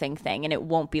laughing thing and it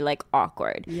won't be like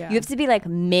awkward. Yeah. You have to be like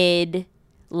mid,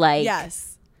 like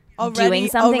yes. doing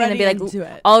something and then be like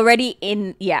it. already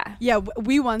in. Yeah. Yeah.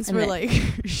 We once were like,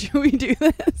 should we do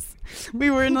this? We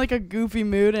were in like a goofy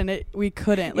mood and we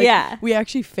couldn't. Like, yeah. We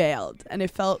actually failed and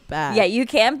it felt bad. Yeah. You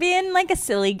can't be in like a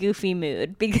silly, goofy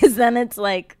mood because then it's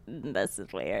like, this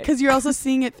is weird. Because you're also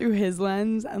seeing it through his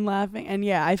lens and laughing. And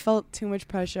yeah, I felt too much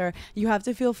pressure. You have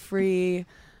to feel free.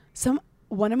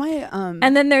 One of my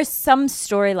and then there's some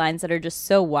storylines that are just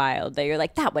so wild that you're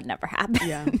like, that would never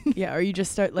happen. Yeah. Or you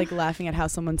just start like laughing at how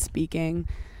someone's speaking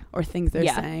or things they're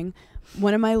saying.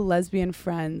 One of my lesbian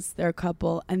friends, they're a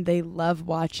couple, and they love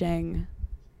watching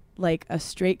like a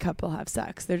straight couple have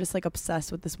sex. They're just like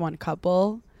obsessed with this one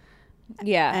couple.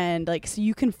 Yeah. And like, so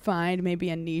you can find maybe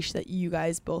a niche that you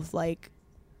guys both like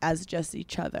as just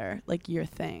each other, like your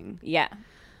thing. Yeah.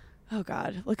 Oh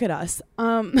God, look at us.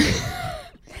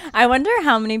 I wonder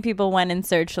how many people went and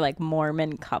searched like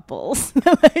Mormon couples.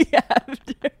 Like,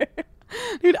 after.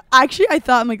 Dude, actually I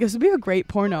thought, I'm like, this would be a great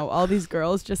porno. All these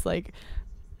girls just like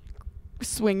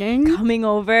swinging, coming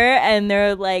over, and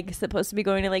they're like supposed to be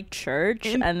going to like church,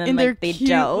 and then like they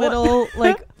don't. Little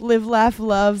like live, laugh,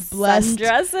 love, blessed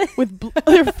sundresses with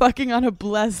they're fucking on a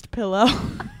blessed pillow.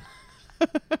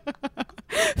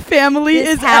 Family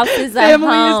this is house is family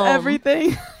a home. is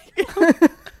everything.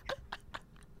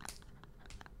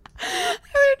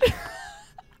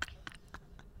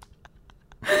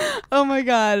 Oh my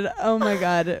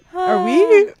god. Are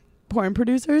we porn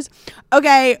producers?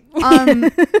 Okay.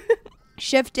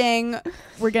 Shifting,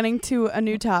 we're getting to a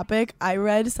new topic. I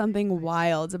read something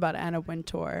wild about Anna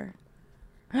Wintour.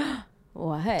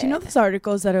 What? Do you know those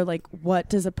articles that are like, what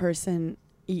does a person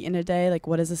eat in a day? Like,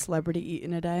 what does a celebrity eat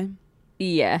in a day?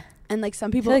 Yeah. And like some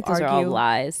I people feel like those are all argue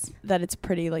lies. that it's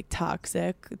pretty like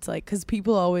toxic. It's like, because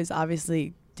people always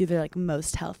obviously do their like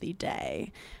most healthy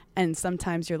day. And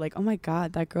sometimes you're like, oh my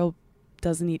God, that girl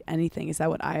doesn't eat anything. Is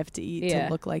that what I have to eat to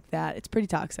look like that? It's pretty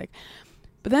toxic.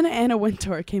 But then Anna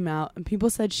Wintour came out and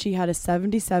people said she had a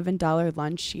 $77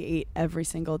 lunch she ate every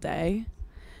single day.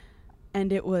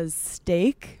 And it was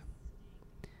steak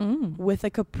with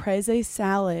a caprese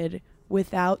salad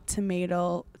without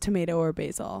tomato or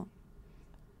basil.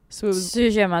 So it was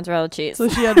sushi and mozzarella cheese. So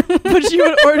she had, but she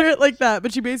would order it like that.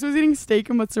 But she basically was eating steak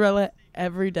and mozzarella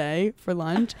every day for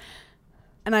lunch.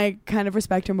 And I kind of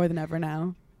respect her more than ever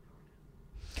now.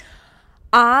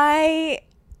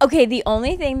 Okay, the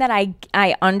only thing that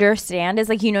I understand is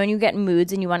like, you know, when you get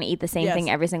moods and you want to eat the same thing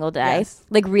every single day. Yes.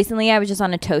 Like recently I was just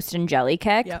on a toast and jelly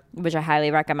kick, which I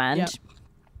highly recommend.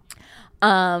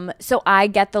 So I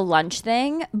get the lunch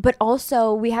thing, but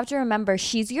also we have to remember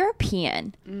she's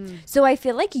European. So I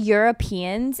feel like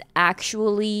Europeans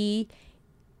actually,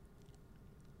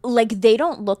 like, they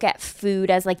don't look at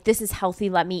food as like, this is healthy,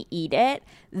 let me eat it.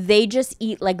 They just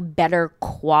eat like better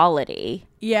quality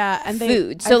and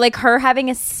food. So like her having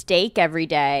a steak every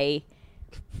day,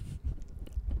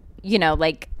 you know,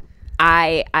 like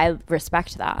I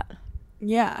respect that.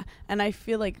 Yeah, and I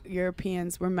feel like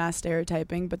Europeans, we're mass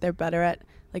stereotyping, but they're better at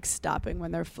like stopping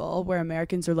when they're full, where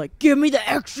Americans are like, give me the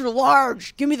extra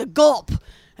large, give me the gulp,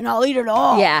 and I'll eat it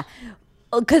all. Yeah,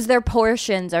 because their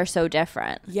portions are so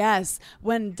different. Yes,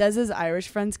 when Dez's Irish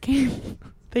friends came,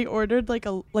 they ordered like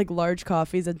large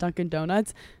coffees at Dunkin'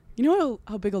 Donuts. You know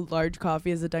how big a large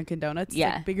coffee is at Dunkin' Donuts? It's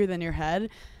like bigger than your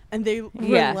head. And they were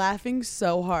laughing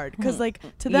so hard because, like,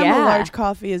 to them, a large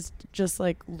coffee is just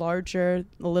like a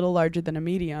little larger than a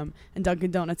medium. And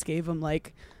Dunkin' Donuts gave them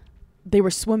like, they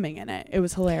were swimming in it. It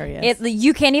was hilarious.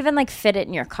 You can't even like fit it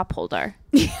in your cup holder.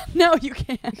 No, you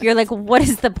can't. You're like, what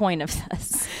is the point of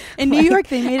this? In New York,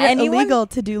 they made it illegal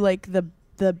to do like the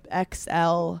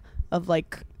XL of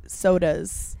like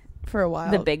sodas for a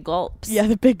while. The big gulps. Yeah,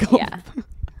 the big gulp. Yeah.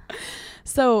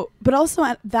 So, but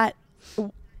also that,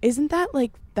 isn't that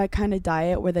like that kind of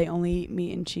diet where they only eat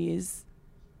meat and cheese?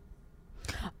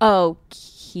 Oh,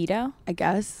 keto? I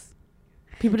guess.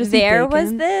 People just there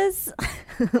was this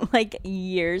like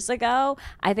years ago.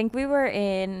 I think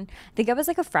I was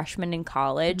like a freshman in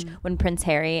college when Prince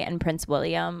Harry and Prince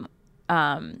William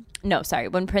when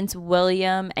Prince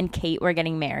William and Kate were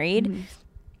getting married.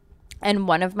 And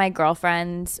one of my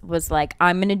girlfriends was like,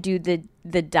 I'm going to do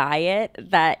the diet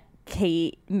that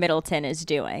Kate Middleton is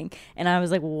doing. And I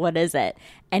was like, what is it?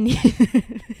 And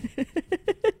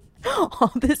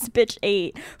all this bitch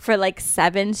ate for like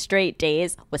 7 straight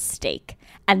days was steak.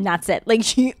 And that's it. Like,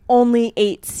 she only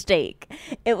ate steak.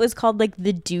 It was called like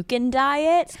the Dukin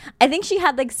diet. I think she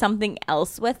had like something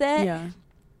else with it. Yeah.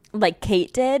 Like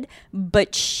Kate did.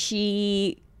 But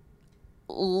she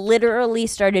literally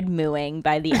started mooing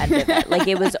by the end of it. Like,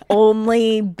 it was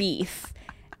only beef.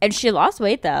 And she lost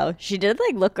weight, though. She did,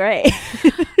 like, look great.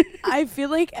 I feel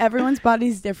like everyone's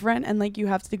body's different, and, like, you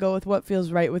have to go with what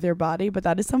feels right with your body, but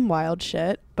that is some wild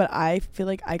shit. But I feel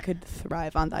like I could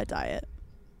thrive on that diet.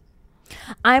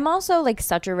 I'm also, like,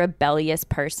 such a rebellious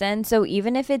person. So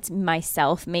even if it's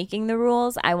myself making the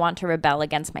rules, I want to rebel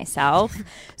against myself.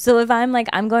 So if I'm like,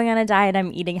 I'm going on a diet,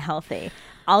 I'm eating healthy,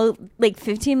 I'll, like,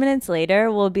 15 minutes later,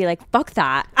 we'll be like, fuck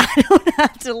that. I don't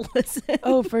have to listen.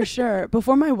 Oh, for sure.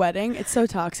 Before my wedding, it's so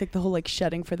toxic, the whole, like,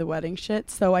 shedding for the wedding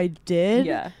shit. So I did.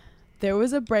 Yeah. There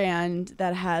was a brand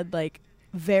that had, like,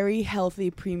 very healthy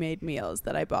pre-made meals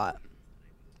that I bought.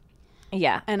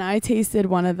 Yeah. And I tasted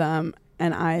one of them.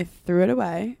 And I threw it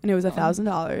away, and it was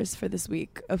 $1,000 for this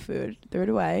week of food. Threw it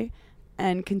away,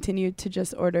 and continued to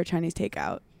just order Chinese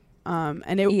takeout.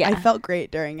 And I felt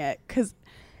great during it because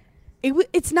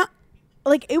it's not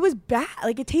like it was bad.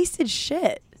 Like, it tasted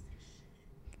shit.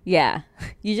 Yeah,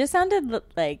 you just sounded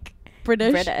like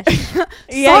British. Yeah,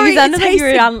 Sorry, you sounded like you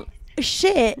were on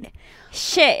shit.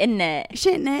 Shit in it.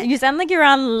 Shit in it. You sound like you're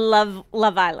on Love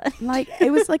Island. Like, it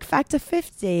was like Factor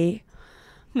 50.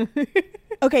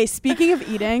 Okay, speaking of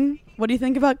eating, what do you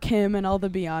think about Kim and all the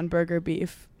Beyond Burger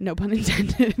beef? No pun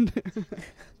intended.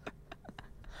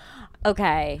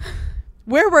 Okay.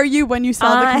 Where were you when you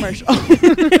saw the commercial?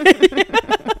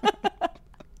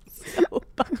 So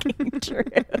fucking true.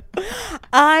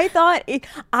 I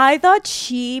thought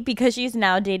she, because she's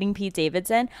now dating Pete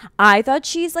Davidson, I thought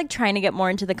she's, like, trying to get more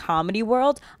into the comedy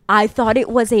world. I thought it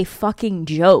was a fucking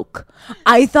joke.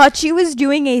 I thought she was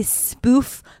doing a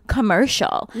spoof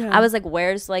commercial. Yeah. I was like,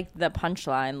 where's, like, the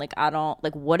punchline? Like, I don't,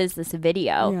 like, what is this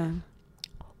video?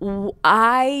 Yeah.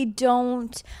 I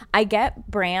get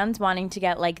brands wanting to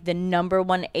get, like, the number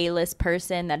one A-list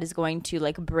person that is going to,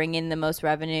 like, bring in the most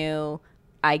revenue.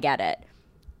 I get it.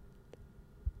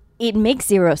 It makes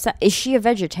zero sense. Is she a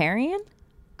vegetarian?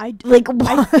 I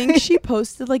think she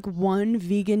posted, like, one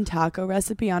vegan taco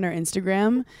recipe on her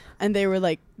Instagram, and they were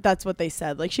like, that's what they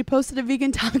said. Like, she posted a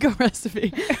vegan taco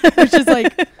recipe, which is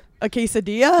like a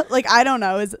quesadilla. Like, I don't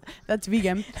know. That's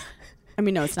vegan? I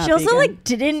mean, no, it's not. She also vegan. like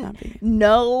didn't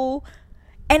know.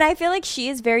 And I feel like she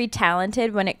is very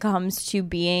talented when it comes to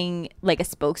being, like, a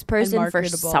spokesperson for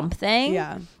something.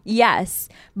 Yeah. Yes.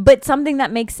 But something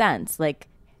that makes sense, like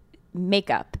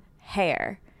makeup,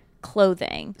 hair,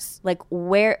 clothing. Like,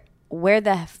 where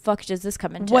the fuck does this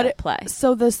come into play?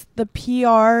 So the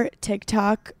PR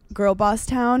TikTok girl boss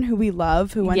town, who we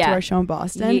love, who went to our show in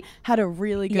Boston, had a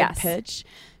really good pitch.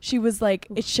 She was like,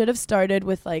 it should have started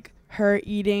with, like, her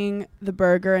eating the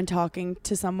burger and talking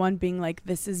to someone, being like,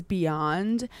 this is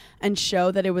Beyond, and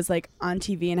show that it was, like, on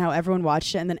TV and how everyone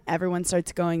watched it, and then everyone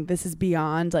starts going, this is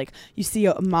Beyond. Like, you see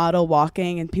a model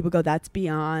walking and people go, that's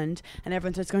Beyond, and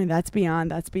everyone starts going, that's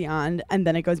Beyond, and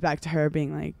then it goes back to her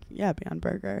being like, yeah, Beyond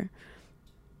Burger.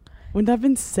 Wouldn't that have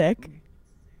been sick?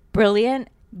 Brilliant.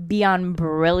 Beyond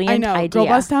brilliant. I know. Idea. Girl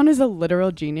Boss Town is a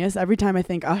literal genius. Every time I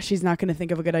think, oh, she's not going to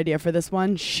think of a good idea for this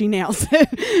one, she nails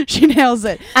it. She nails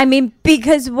it. I mean,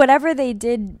 because whatever they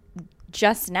did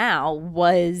just now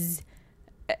was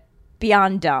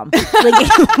beyond dumb.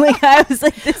 like I was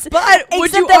like, this. But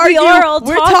would you argue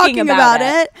we're talking about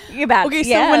it? Okay,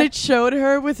 so when it showed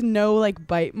her with no, like,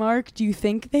 bite mark, do you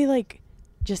think they, like,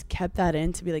 just kept that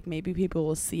in to be like, maybe people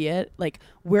will see it? Like,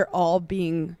 we're all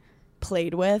being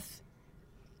played with.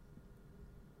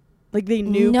 Like, they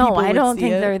knew. No, people I would don't see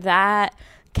think it. they're that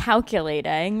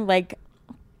calculating. Like,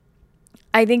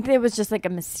 I think there was just, like, a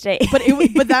mistake. But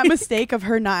that mistake of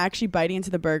her not actually biting into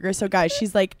the burger. So, guys,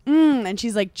 she's like, and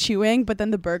she's, like, chewing, but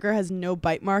then the burger has no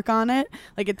bite mark on it.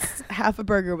 Like, it's half a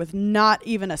burger with not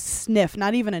even a sniff,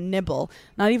 not even a nibble,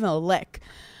 not even a lick.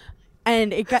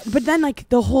 And but then, like,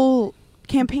 the whole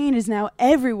campaign is now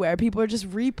everywhere. People are just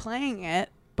replaying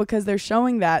it because they're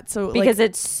showing that. So, because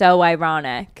it's so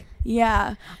ironic.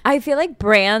 Yeah. I feel like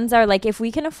brands are like, if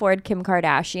we can afford Kim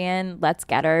Kardashian, let's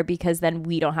get her, because then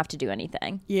we don't have to do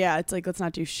anything. Yeah, it's like, let's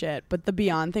not do shit. But the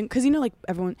Beyond thing, because, you know, like,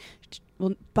 everyone,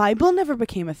 well, Bible never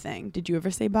became a thing. Did you ever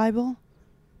say Bible?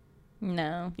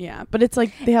 No. Yeah, but it's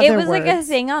like they have their words. It was like a words.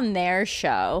 thing on their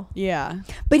show. Yeah.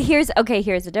 But here's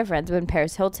the difference. When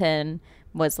Paris Hilton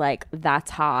was like, that's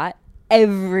hot,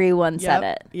 everyone said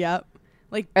it. Yep.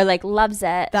 Like, or like, loves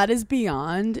it. That is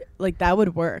Beyond. Like, that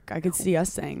would work. I could see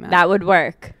us saying that. That would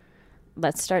work.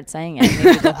 Let's start saying it.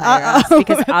 Maybe they'll hire us,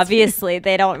 because obviously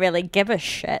they don't really give a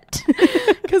shit.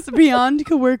 Because Beyond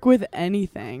could work with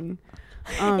anything.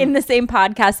 In the same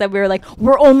podcast that we were like,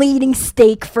 we're only eating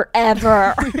steak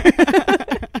forever.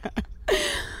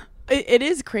 It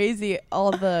is crazy,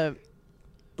 all the,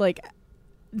 like,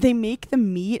 they make the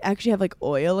meat actually have like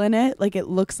oil in it. Like it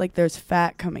looks like there's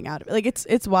fat coming out of it. Like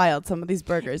it's wild. Some of these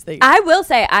burgers. I will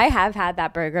say I have had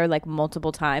that burger like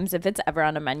multiple times. If it's ever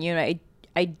on a menu,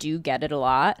 I do get it a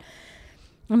lot.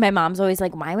 And my mom's always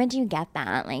like, "Why would you get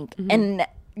that?" Like, and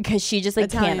because she just like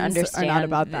Italians can't understand. Are not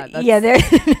about that. Yeah,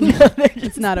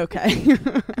 it's not okay.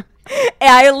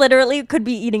 I literally could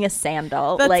be eating a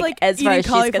sandal. That's like as far as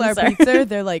she's cauliflower concerned. pizza.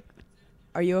 They're like,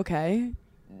 "Are you okay?"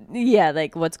 Yeah,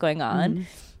 like what's going on?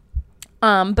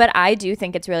 But I do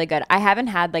think it's really good. I haven't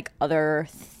had like other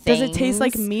things. Does it taste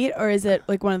like meat or is it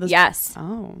like one of those? Yes.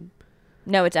 Oh.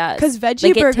 No, it does. Because veggie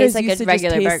like, burgers it tastes like used a to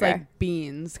regular just taste burger. like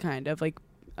beans, kind of like,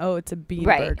 oh, it's a bean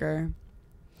Right. burger.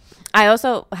 I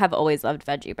also have always loved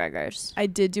veggie burgers. I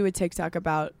did do a TikTok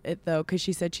about it though, because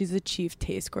she said she's a chief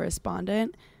taste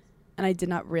correspondent, and I did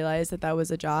not realize that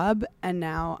was a job. And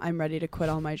now I'm ready to quit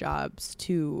all my jobs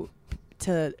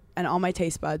and all my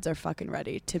taste buds are fucking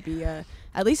ready to be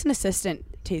at least an assistant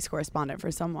taste correspondent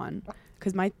for someone,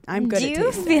 because I'm good at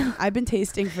tasting. I've been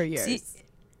tasting for years.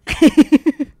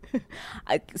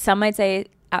 Some might say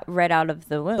right out of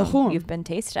the womb. You've been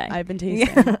tasting. I've been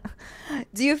tasting. Yeah.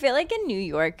 Do you feel like in New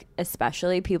York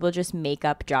especially people just make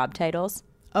up job titles?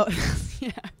 Oh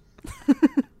yeah.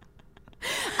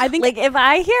 I think like if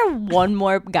I hear one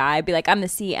more guy be like, I'm the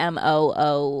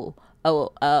CMOO,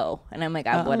 and I'm like,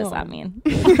 what does that mean?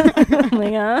 I'm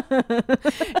like,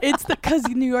 It's because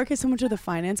New York is so much of the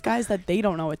finance guys that they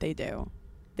don't know what they do.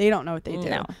 No.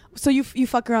 So you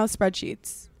fuck around with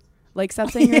spreadsheets. Like,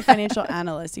 stop saying you're a financial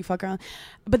analyst. You fuck around.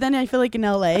 But then I feel like in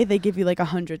LA they give you like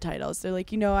 100 titles. They're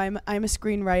like, I'm a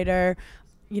screenwriter,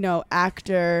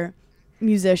 actor,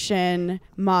 musician,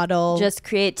 model. Just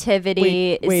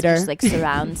creativity waiter. Just like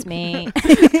surrounds me.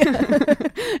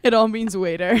 It all means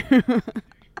waiter.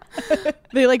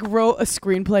 They like wrote a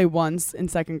screenplay once in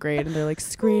second grade and they're like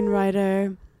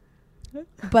screenwriter.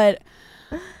 But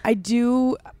I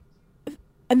do.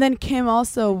 And then Kim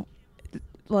also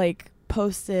like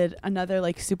posted another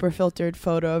like super filtered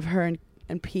photo of her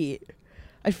and Pete.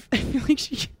 I feel like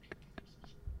she.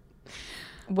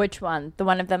 Which one? The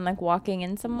one of them like walking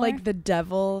in somewhere? Like the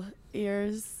devil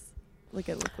ears. Like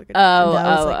it looked like a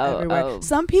everywhere. Oh.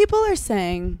 Some people are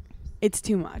saying it's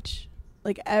too much.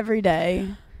 Like every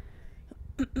day.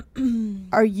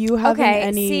 Are you having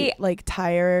any like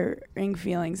tiring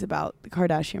feelings about the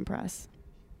Kardashian press?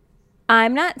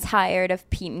 I'm not tired of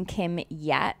Pete and Kim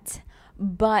yet,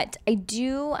 but I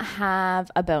do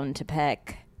have a bone to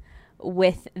pick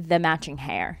with the matching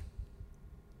hair.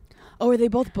 Oh, are they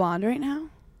both blonde right now?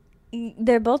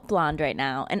 They're both blonde right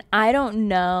now, and I don't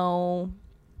know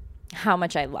how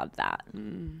much I love that.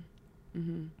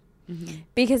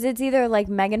 Because it's either like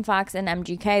Megan Fox and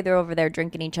MGK, they're over there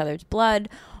drinking each other's blood.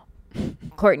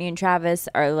 Courtney and Travis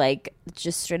are like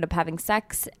just straight up having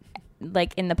sex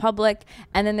like in the public.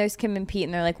 And then there's Kim and Pete,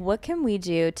 and they're like, what can we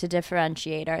do to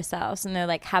differentiate ourselves? And they're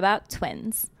like, how about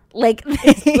twins? Like,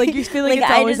 like you feel like it's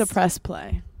always a press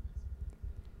play.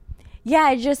 Yeah,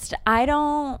 I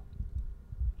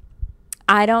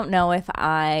don't know if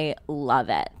I love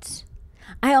it.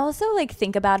 I also like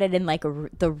think about it in like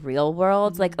the real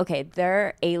world. Like, okay,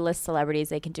 they're A-list celebrities.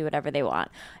 They can do whatever they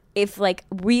want. If like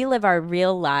we live our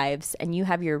real lives and you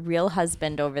have your real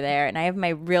husband over there and I have my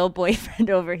real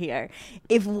boyfriend over here,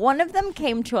 if one of them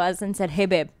came to us and said, hey,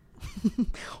 babe,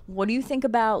 what do you think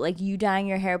about like you dyeing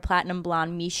your hair platinum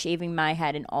blonde, me shaving my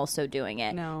head and also doing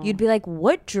it? No. You'd be like,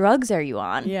 what drugs are you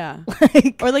on? Yeah.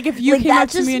 Like, or like if you like came up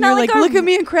to me and you're like, look at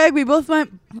me and Craig, we both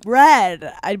went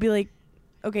red. I'd be like,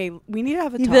 okay, we need to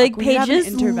have a talk. You'd be like, we need to have an Paige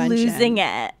is intervention. losing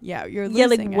it. Yeah, you're losing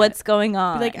like it. what's going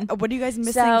on? Be like, what are you guys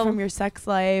missing from your sex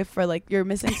life? Or like you're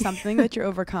missing something that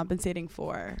you're overcompensating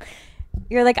for.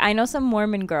 You're like, I know some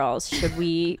Mormon girls.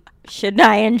 Should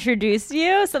I introduce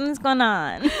you? Something's going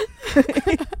on.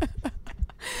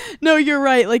 No, you're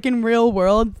right. Like in real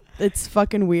world, it's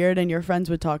fucking weird and your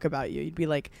friends would talk about you. You'd be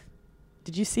like,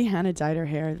 did you see Hannah dyed her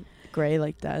hair gray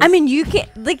like that? I mean, you can't,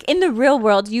 like in the real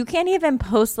world, you can't even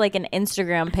post like an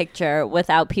Instagram picture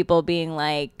without people being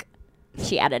like,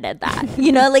 she edited that.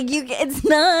 You know, like it's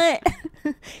not,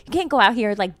 you can't go out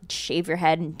here like shave your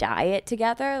head and dye it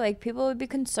together. Like people would be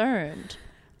concerned.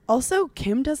 Also,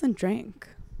 Kim doesn't drink,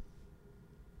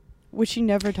 which she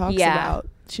never talks about.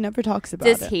 She never talks about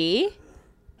it. Does he?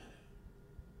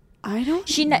 I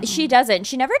don't know. She doesn't.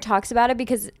 She never talks about it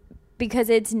because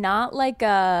it's not like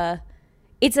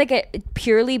it's like a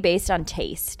purely based on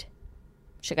taste.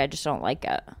 She's like, I just don't like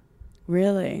it.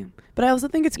 Really? But I also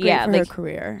think it's great for her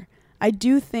career. I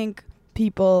do think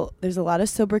there's a lot of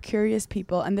sober curious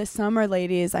people. And this summer,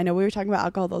 ladies, I know we were talking about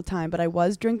alcohol all the time, but I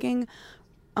was drinking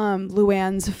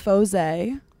Luann's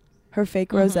Fosé, her fake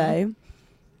rosé.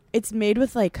 it's made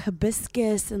with like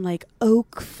hibiscus and like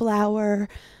oak flower,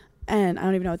 and I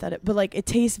don't even know what that is, but like it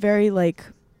tastes very like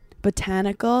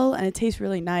botanical and it tastes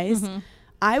really nice.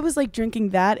 I was like drinking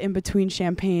that in between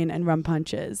champagne and rum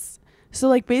punches. So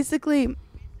like basically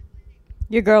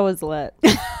your girl was lit.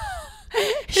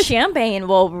 Champagne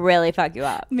will really fuck you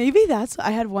up. Maybe that's,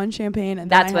 I had one champagne and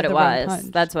that's what it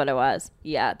was. That's what it was.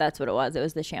 Yeah, that's what it was. It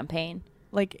was the champagne.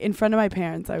 Like in front of my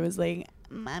parents, I was like,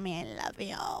 Mommy, I love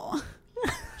you.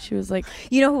 She was like,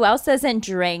 you know who else doesn't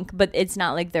drink, but it's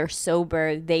not like they're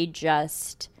sober, they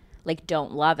just like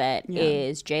don't love it,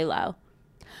 is J-Lo.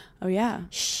 Oh yeah.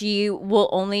 She will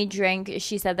only drink,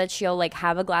 she said that she'll like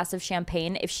have a glass of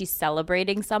champagne if she's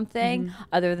celebrating something.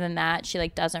 Other than that, she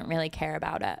like doesn't really care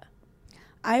about it.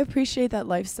 I appreciate that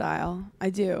lifestyle.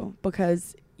 I do,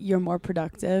 because you're more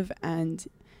productive and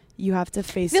you have to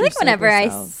face. I feel like whenever I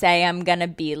say I'm gonna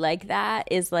be like that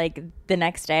is like the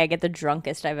next day I get the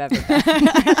drunkest I've ever been.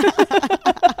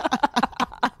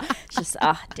 Just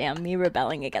damn, me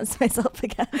rebelling against myself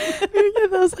again. That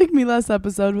was like me last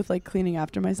episode with like cleaning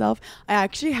after myself. I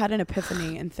actually had an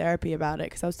epiphany in therapy about it,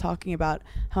 because I was talking about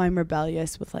how I'm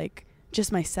rebellious with like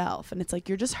just myself, and it's like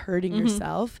you're just hurting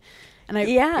yourself. And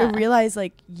I realized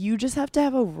like you just have to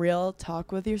have a real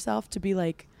talk with yourself to be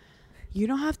like, you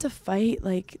don't have to fight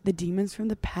like the demons from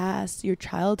the past, your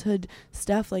childhood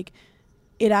stuff. Like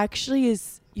it actually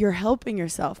is, you're helping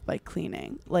yourself by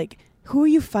cleaning. Like who are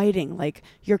you fighting? Like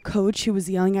your coach who was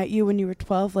yelling at you when you were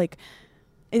 12? Like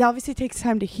it obviously takes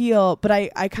time to heal, but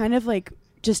I kind of like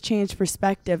just changed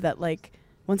perspective that like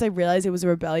once I realized it was a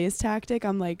rebellious tactic,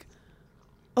 I'm like,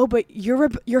 oh, but you're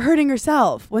hurting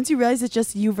yourself. Once you realize it's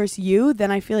just you versus you,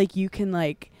 then I feel like you can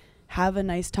like have a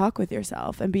nice talk with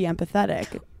yourself and be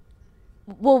empathetic.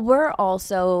 Well, we're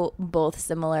also both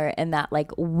similar in that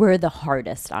like we're the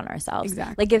hardest on ourselves.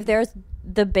 Exactly. Like if there's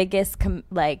the biggest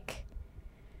like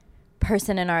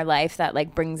person in our life that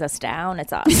like brings us down,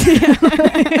 it's us.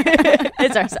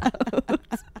 It's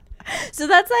ourselves. So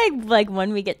that's like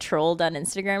when we get trolled on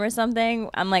Instagram or something,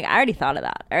 I'm like, I already thought of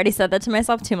that. I already said that to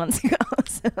myself 2 months ago.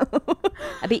 So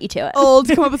I beat you to it. Old,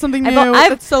 come up with something new.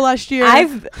 That's so last year.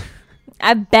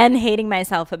 I've been hating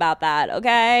myself about that,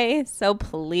 okay? So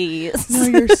please. No,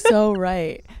 you're so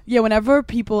right. Yeah, whenever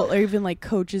people or even like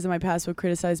coaches in my past would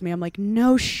criticize me, I'm like,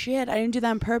 no shit, I didn't do that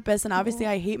on purpose. And obviously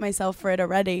I hate myself for it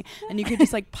already. And you could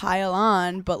just like pile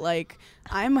on, but like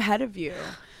I'm ahead of you.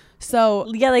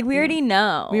 So yeah, like we already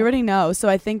know. We already know. So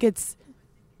I think it's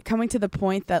coming to the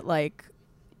point that like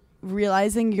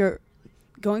realizing you're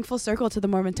going full circle to the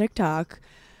Mormon TikTok.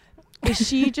 Is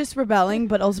she just rebelling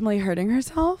but ultimately hurting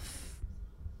herself?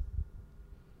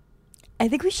 I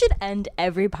think we should end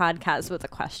every podcast with a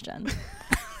question.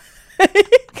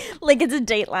 Like it's a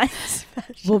Dateline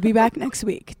special. We'll be back next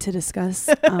week to discuss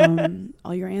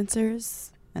all your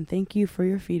answers. And thank you for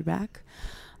your feedback.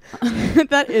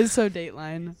 That is so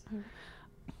Dateline.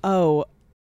 Oh.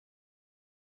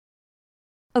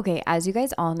 Okay, as you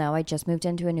guys all know, I just moved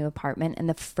into a new apartment, and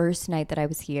the first night that I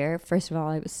was here, first of all,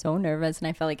 I was so nervous and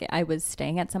I felt like I was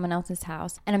staying at someone else's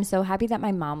house. And I'm so happy that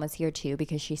my mom was here too,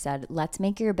 because she said, let's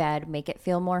make your bed, make it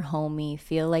feel more homey,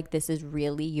 feel like this is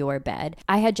really your bed.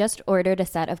 I had just ordered a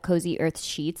set of Cozy Earth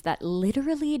sheets that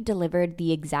literally delivered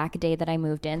the exact day that I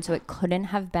moved in, so it couldn't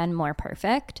have been more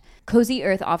perfect. Cozy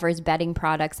Earth offers bedding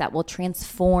products that will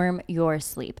transform your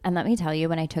sleep. And let me tell you,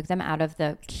 when I took them out of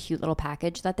the cute little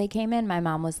package that they came in, my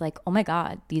mom was like, oh my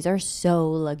God, these are so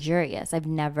luxurious. I've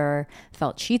never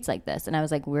felt sheets like this. And I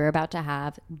was like, we're about to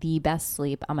have the best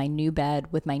sleep on my new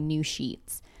bed with my new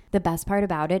sheets. The best part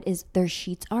about it is their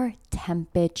sheets are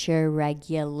temperature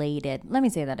regulated. Let me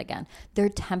say that again. They're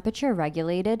temperature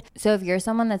regulated. So if you're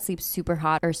someone that sleeps super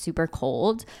hot or super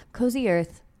cold, Cozy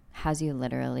Earth has you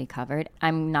literally covered.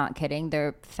 I'm not kidding.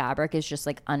 Their fabric is just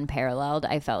like unparalleled.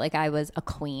 I felt like I was a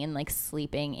queen, like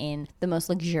sleeping in the most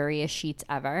luxurious sheets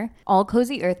ever. All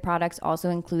Cozy Earth products also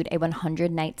include a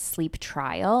 100-night sleep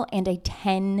trial and a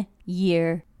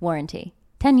 10-year warranty.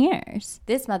 10 years.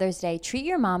 This Mother's Day, treat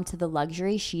your mom to the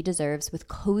luxury she deserves with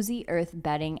Cozy Earth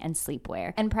bedding and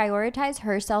sleepwear, and prioritize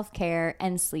her self-care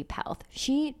and sleep health.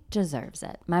 She deserves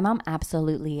it. My mom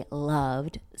absolutely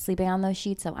loved sleeping on those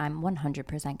sheets, so I'm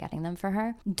 100% getting them for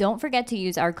her. Don't forget to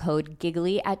use our code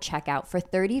GIGGLY at checkout for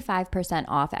 35%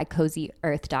 off at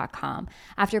CozyEarth.com.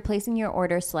 After placing your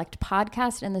order, select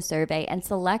podcast in the survey and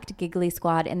select Giggly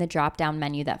Squad in the drop-down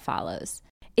menu that follows.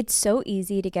 It's so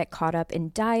easy to get caught up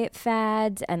in diet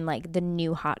fads and like the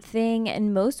new hot thing,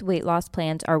 and most weight loss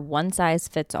plans are one size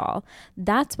fits all.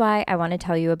 That's why I want to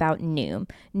tell you about Noom.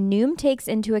 Noom takes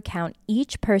into account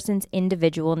each person's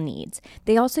individual needs.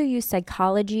 They also use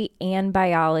psychology and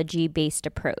biology-based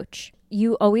approach.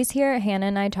 you always hear Hannah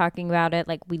and I talking about it.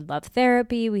 Like, we love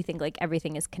therapy. We think like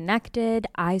everything is connected.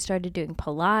 I started doing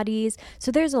Pilates.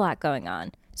 So there's a lot going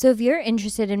on. So if you're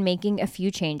interested in making a few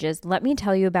changes, let me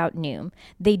tell you about Noom.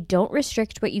 They don't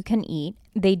restrict what you can eat.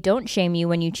 They don't shame you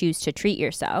when you choose to treat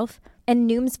yourself. And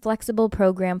Noom's flexible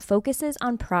program focuses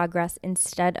on progress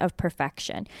instead of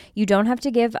perfection. You don't have to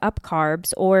give up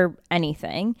carbs or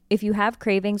anything. If you have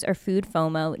cravings or food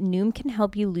FOMO, Noom can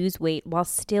help you lose weight while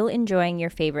still enjoying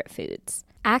your favorite foods.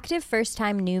 Active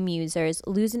first-time Noom users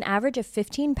lose an average of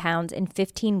 15 pounds in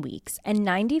 15 weeks, and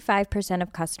 95%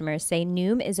 of customers say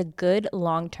Noom is a good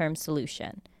long-term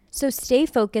solution. So stay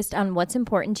focused on what's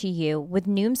important to you with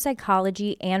Noom's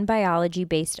psychology and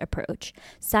biology-based approach.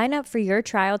 Sign up for your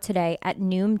trial today at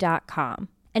Noom.com.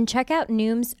 And check out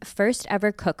Noom's first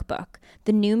ever cookbook,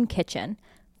 The Noom Kitchen,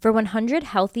 for 100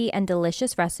 healthy and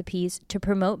delicious recipes to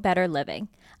promote better living.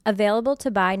 Available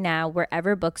to buy now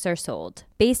wherever books are sold.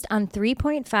 Based on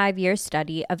 3.5-year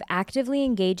study of actively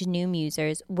engaged Noom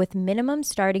users with minimum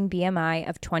starting BMI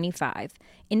of 25.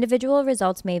 Individual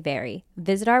results may vary.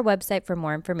 Visit our website for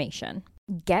more information.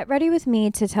 Get ready with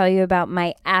me to tell you about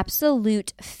my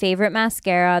absolute favorite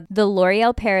mascara, the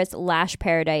L'Oreal Paris Lash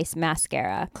Paradise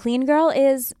Mascara. Clean Girl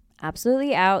is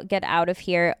absolutely out. Get out of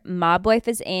here. Mob Wife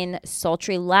is in.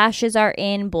 Sultry lashes are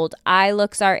in. Bold eye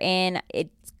looks are in.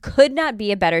 It could not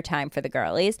be a better time for the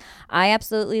girlies. I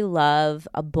absolutely love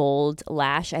a bold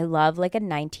lash. I love like a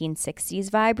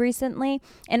 1960s vibe recently.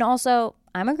 And also,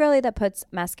 I'm a girly that puts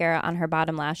mascara on her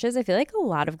bottom lashes. I feel like a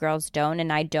lot of girls don't,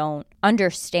 and I don't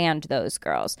understand those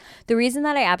girls. The reason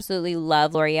that I absolutely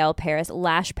love L'Oreal Paris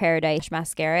Lash Paradise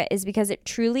Mascara is because it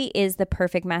truly is the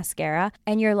perfect mascara,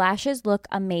 and your lashes look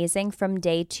amazing from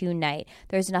day to night.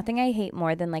 There's nothing I hate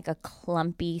more than like a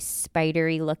clumpy,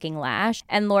 spidery looking lash,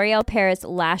 and L'Oreal Paris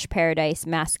Lash Paradise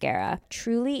Mascara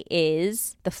truly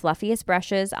is the fluffiest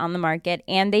brushes on the market,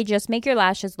 and they just make your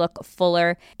lashes look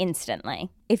fuller instantly.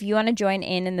 If you want to join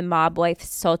in the Mob Wife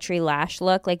sultry lash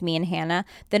look like me and Hannah,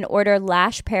 then order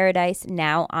Lash Paradise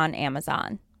now on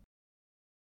Amazon.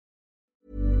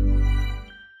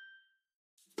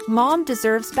 Mom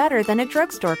deserves better than a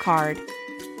drugstore card.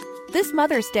 This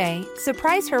Mother's Day,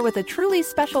 surprise her with a truly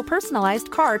special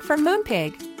personalized card from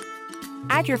Moonpig.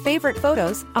 Add your favorite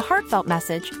photos, a heartfelt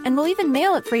message, and we'll even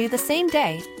mail it for you the same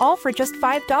day, all for just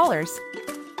 $5.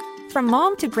 From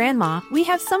mom to grandma, we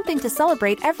have something to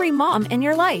celebrate every mom in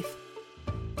your life.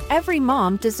 Every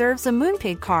mom deserves a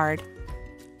Moonpig card.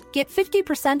 Get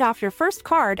 50% off your first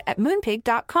card at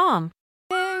Moonpig.com.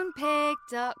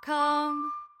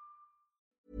 Moonpig.com.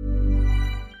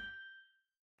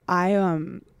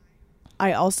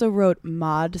 I also wrote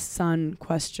Mod Sun ?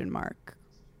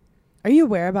 Are you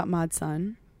aware about Mod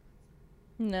Sun?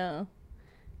 No.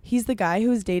 He's the guy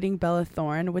who's dating Bella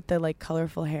Thorne with the like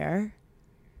colorful hair.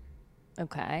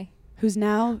 Okay. Who's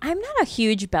now... I'm not a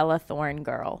huge Bella Thorne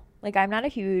girl. Like, I'm not a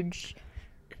huge...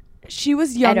 She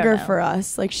was younger for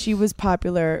us. Like, she was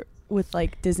popular with,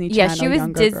 like, Disney Channel she was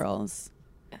younger girls.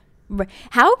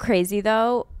 How crazy,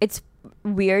 though. It's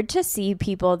weird to see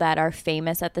people that are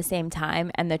famous at the same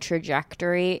time and the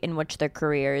trajectory in which their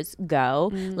careers go.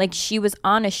 Like, she was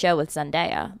on a show with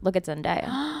Zendaya. Look at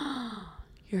Zendaya.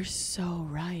 You're so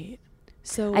right.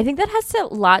 So I think that has a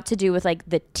lot to do with like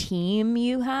the team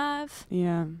you have.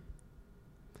 Yeah.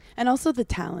 And also the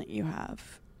talent you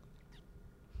have.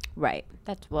 Right.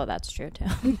 That's true too.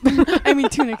 I mean,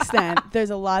 to an extent. There's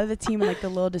a lot of the team and like the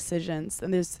little decisions,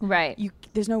 and there's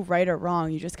no right or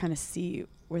wrong. You just kind of see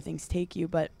where things take you.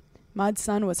 But Mod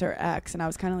Sun was her ex, and I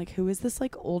was kind of like, who is this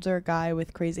like older guy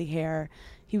with crazy hair?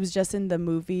 He was just in the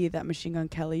movie that Machine Gun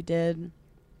Kelly did.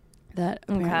 That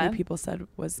apparently people said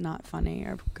was not funny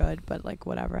or good, but like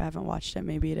whatever. I haven't watched it.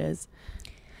 Maybe it is.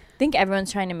 I think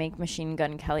everyone's trying to make Machine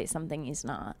Gun Kelly something he's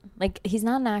not. Like, he's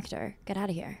not an actor. Get out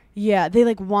of here. Yeah, they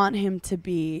like want him to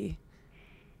be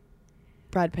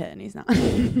Brad Pitt, and he's not.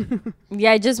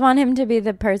 Yeah, I just want him to be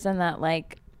the person that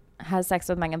like has sex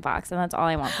with Megan Fox, and that's all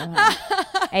I want from him.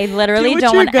 I literally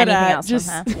don't want anything else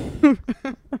from him.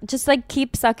 Just like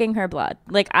keep sucking her blood.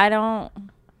 Like,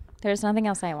 there's nothing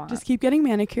else I want. Just keep getting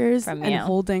manicures and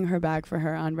holding her bag for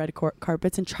her on red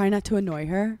carpets, and try not to annoy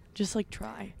her. Just like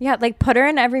try. Yeah, like put her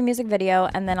in every music video,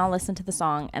 and then I'll listen to the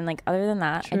song. And like other than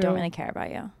that, I don't really care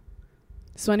about you.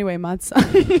 So anyway, Mod Sun.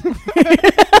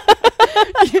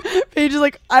 Paige is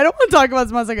like, I don't want to talk about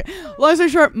this. Mod Sun. Long story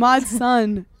short, Mod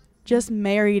Sun just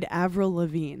married Avril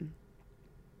Lavigne.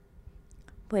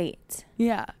 Wait.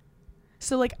 Yeah.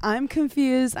 So like, I'm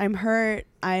confused. I'm hurt.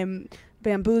 I'm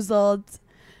bamboozled.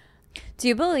 Do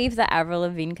you believe the Avril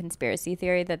Lavigne conspiracy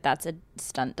theory that that's a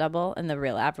stunt double and the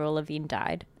real Avril Lavigne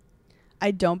died?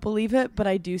 I don't believe it, but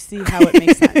I do see how it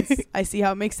makes sense. I see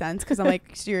how it makes sense because I'm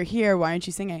like, so you're here. Why aren't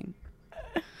you singing?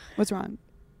 What's wrong?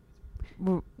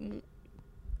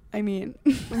 I mean,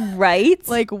 right?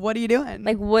 Like, what are you doing?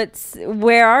 Like,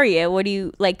 where are you? What do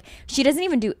you, like, she doesn't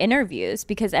even do interviews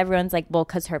because everyone's like, well,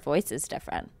 because her voice is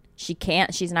different.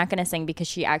 She's not going to sing because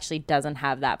she actually doesn't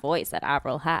have that voice that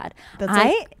Avril had.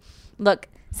 Look,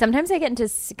 sometimes I get into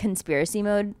conspiracy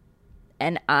mode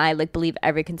and I like believe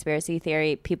every conspiracy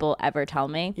theory people ever tell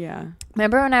me. Yeah.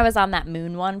 Remember when I was on that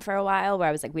moon one for a while where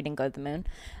I was like, we didn't go to the moon?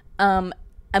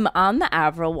 I'm on the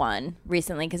Avril one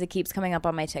recently because it keeps coming up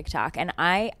on my TikTok, and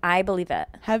I believe it.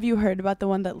 Have you heard about the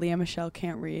one that Lea Michele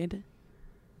can't read?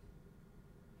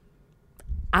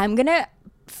 I'm going to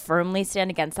firmly stand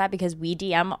against that because we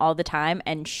DM all the time,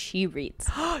 and she reads.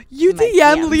 You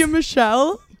DM Lea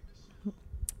Michele?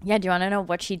 Yeah, do you want to know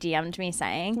what she DM'd me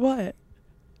saying? What?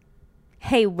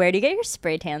 Hey, where do you get your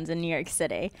spray tans in New York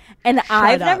City? And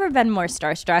I've never been more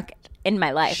starstruck in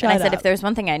my life. Shut and I said, up. if there's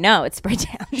one thing I know, it's spray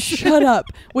tans. Shut up.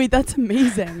 Wait, that's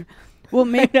amazing. Well,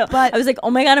 but I was like,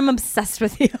 oh my God, I'm obsessed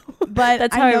with you. But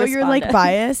that's how I know I you're like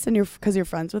biased and because you're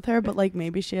friends with her, but like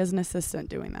maybe she has an assistant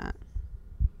doing that.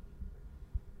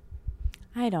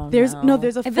 I don't know.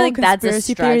 There's a full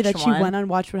conspiracy theory that she went on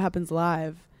Watch What Happens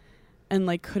Live and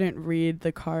like couldn't read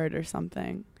the card or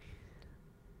something.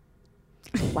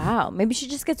 Wow, maybe she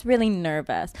just gets really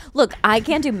nervous. Look, I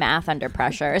can't do math under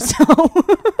pressure, so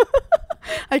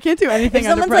I can't do anything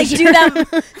under pressure.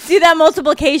 Someone's like, do that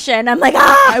multiplication. I'm like,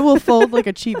 ah! I will fold like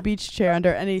a cheap beach chair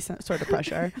under any sort of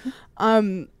pressure.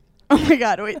 Oh my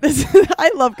God, wait,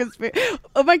 I love conspiracy.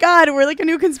 Oh my God, we're like a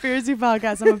new conspiracy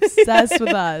podcast. I'm obsessed with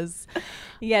us.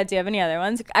 Yeah, do you have any other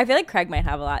ones? I feel like Craig might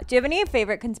have a lot. Do you have any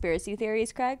favorite conspiracy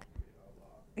theories, Craig?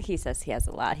 He says he has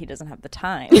a lot. He doesn't have the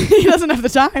time. He doesn't have the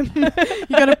time.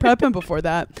 You got to prep him before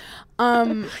that.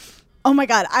 Oh my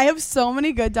God. I have so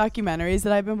many good documentaries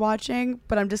that I've been watching,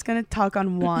 but I'm just going to talk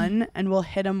on one and we'll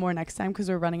hit them more next time because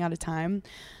we're running out of time.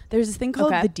 There's this thing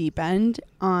called The Deep End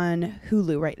on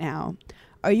Hulu right now.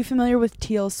 Are you familiar with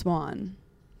Teal Swan?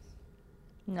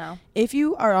 No. If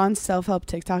you are on self-help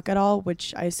TikTok at all,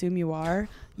 which I assume you are,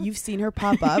 you've seen her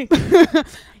pop up.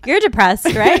 You're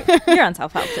depressed, right? You're on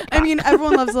self-help TikTok. I mean,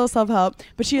 everyone loves a little self-help,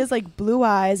 but she has like blue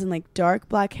eyes and like dark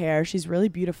black hair. She's really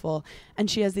beautiful. And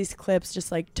she has these clips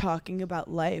just like talking about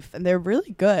life, and they're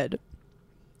really good.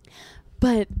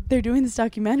 But they're doing this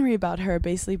documentary about her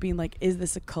basically being like, is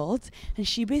this a cult? And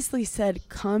she basically said,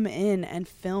 come in and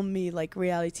film me like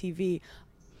reality TV.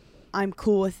 I'm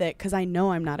cool with it because I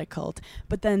know I'm not a cult.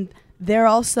 But then they're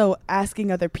also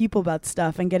asking other people about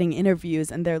stuff and getting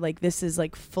interviews, and they're like, this is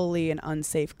like fully an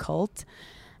unsafe cult.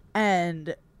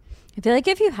 And I feel like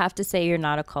if you have to say you're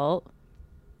not a cult,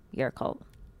 you're a cult.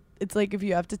 It's like if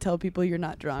you have to tell people you're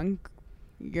not drunk,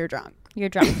 you're drunk. You're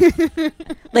drunk.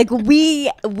 Like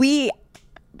we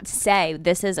say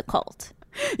this is a cult.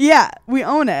 Yeah, we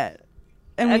own it.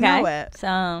 And we know it.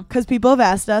 So, because people have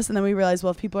asked us, and then we realize, well,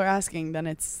 if people are asking, then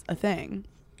it's a thing.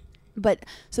 But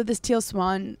so this Teal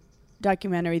Swan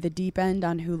documentary, The Deep End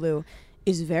on Hulu,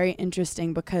 is very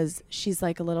interesting because she's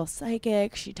like a little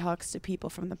psychic. She talks to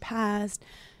people from the past,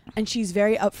 and she's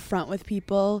very upfront with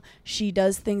people. She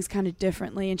does things kind of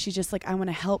differently, and she's just like, I want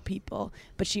to help people.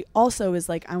 But she also is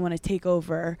like, I want to take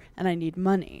over, and I need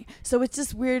money. So it's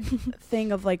this weird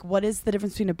thing of like, what is the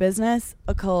difference between a business,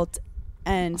 a cult,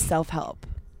 and self-help?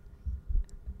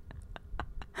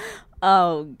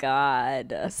 Oh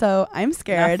God. So I'm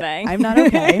scared. Nothing. I'm not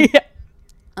okay.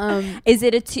 Is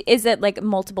it like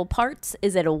multiple parts?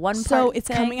 Is it a one part? So it's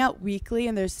coming out weekly,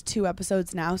 and there's 2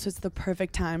 episodes now, so it's the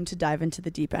perfect time to dive into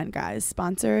The Deep End, guys.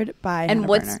 Sponsored by And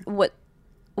Hannah Berner.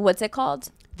 what's it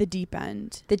called? The Deep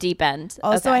End. The Deep End.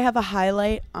 Also, okay. I have a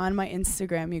highlight on my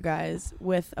Instagram, you guys,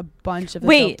 with a bunch of the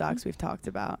self docs we've talked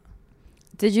about.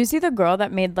 Did you see the girl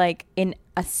that made like an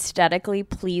aesthetically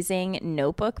pleasing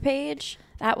notebook page?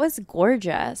 That was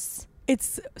gorgeous.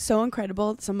 It's so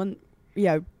incredible. Someone,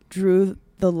 drew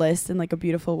the list in like a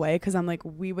beautiful way, because I'm like,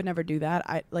 we would never do that.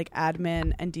 I like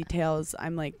admin and details.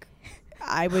 I'm like,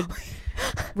 I would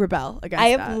rebel against that. I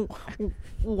have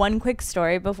one quick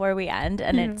story before we end,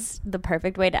 and it's the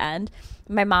perfect way to end.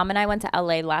 My mom and I went to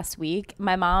LA last week.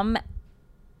 My mom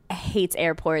hates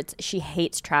airports. She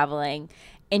hates traveling.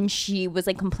 And she was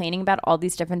like complaining about all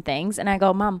these different things. And I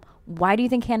go, Mom, why do you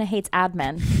think Hannah hates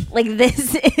admin? Like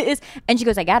this is, and she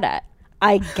goes, I get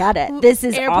it. This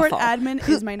is airport awful. Admin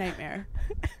is my nightmare.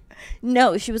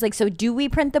 No, she was like, so do we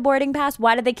print the boarding pass?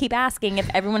 Why do they keep asking if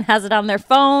everyone has it on their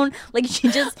phone? Like she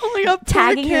just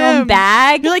tagging her own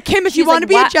bag. You're like, Kim, if you want to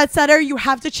be a jet setter, you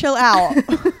have to chill out.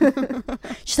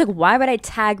 She's like, why would I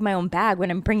tag my own bag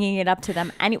when I'm bringing it up to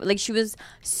them anyway? Like, she was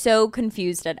so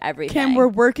confused at everything. Kim, we're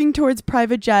working towards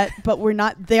private jet, but we're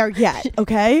not there yet,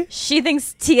 okay? She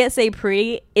thinks TSA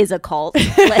Pre is a cult.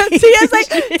 Like,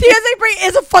 TSA Pre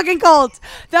is a fucking cult.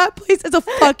 That place is a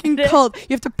fucking cult.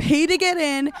 You have to pay to get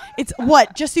in. It's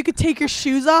what? Just so you could take your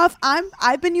shoes off?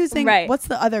 I've been using, what's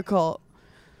the other cult?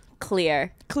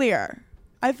 Clear.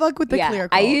 I fuck with the Clear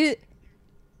cult.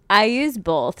 I use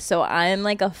both, so I'm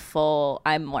like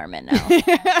I'm Mormon now.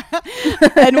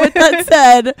 And with that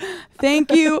said,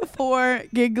 thank you for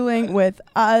giggling with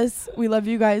us. We love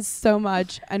you guys so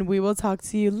much, and we will talk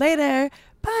to you later.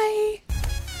 Bye.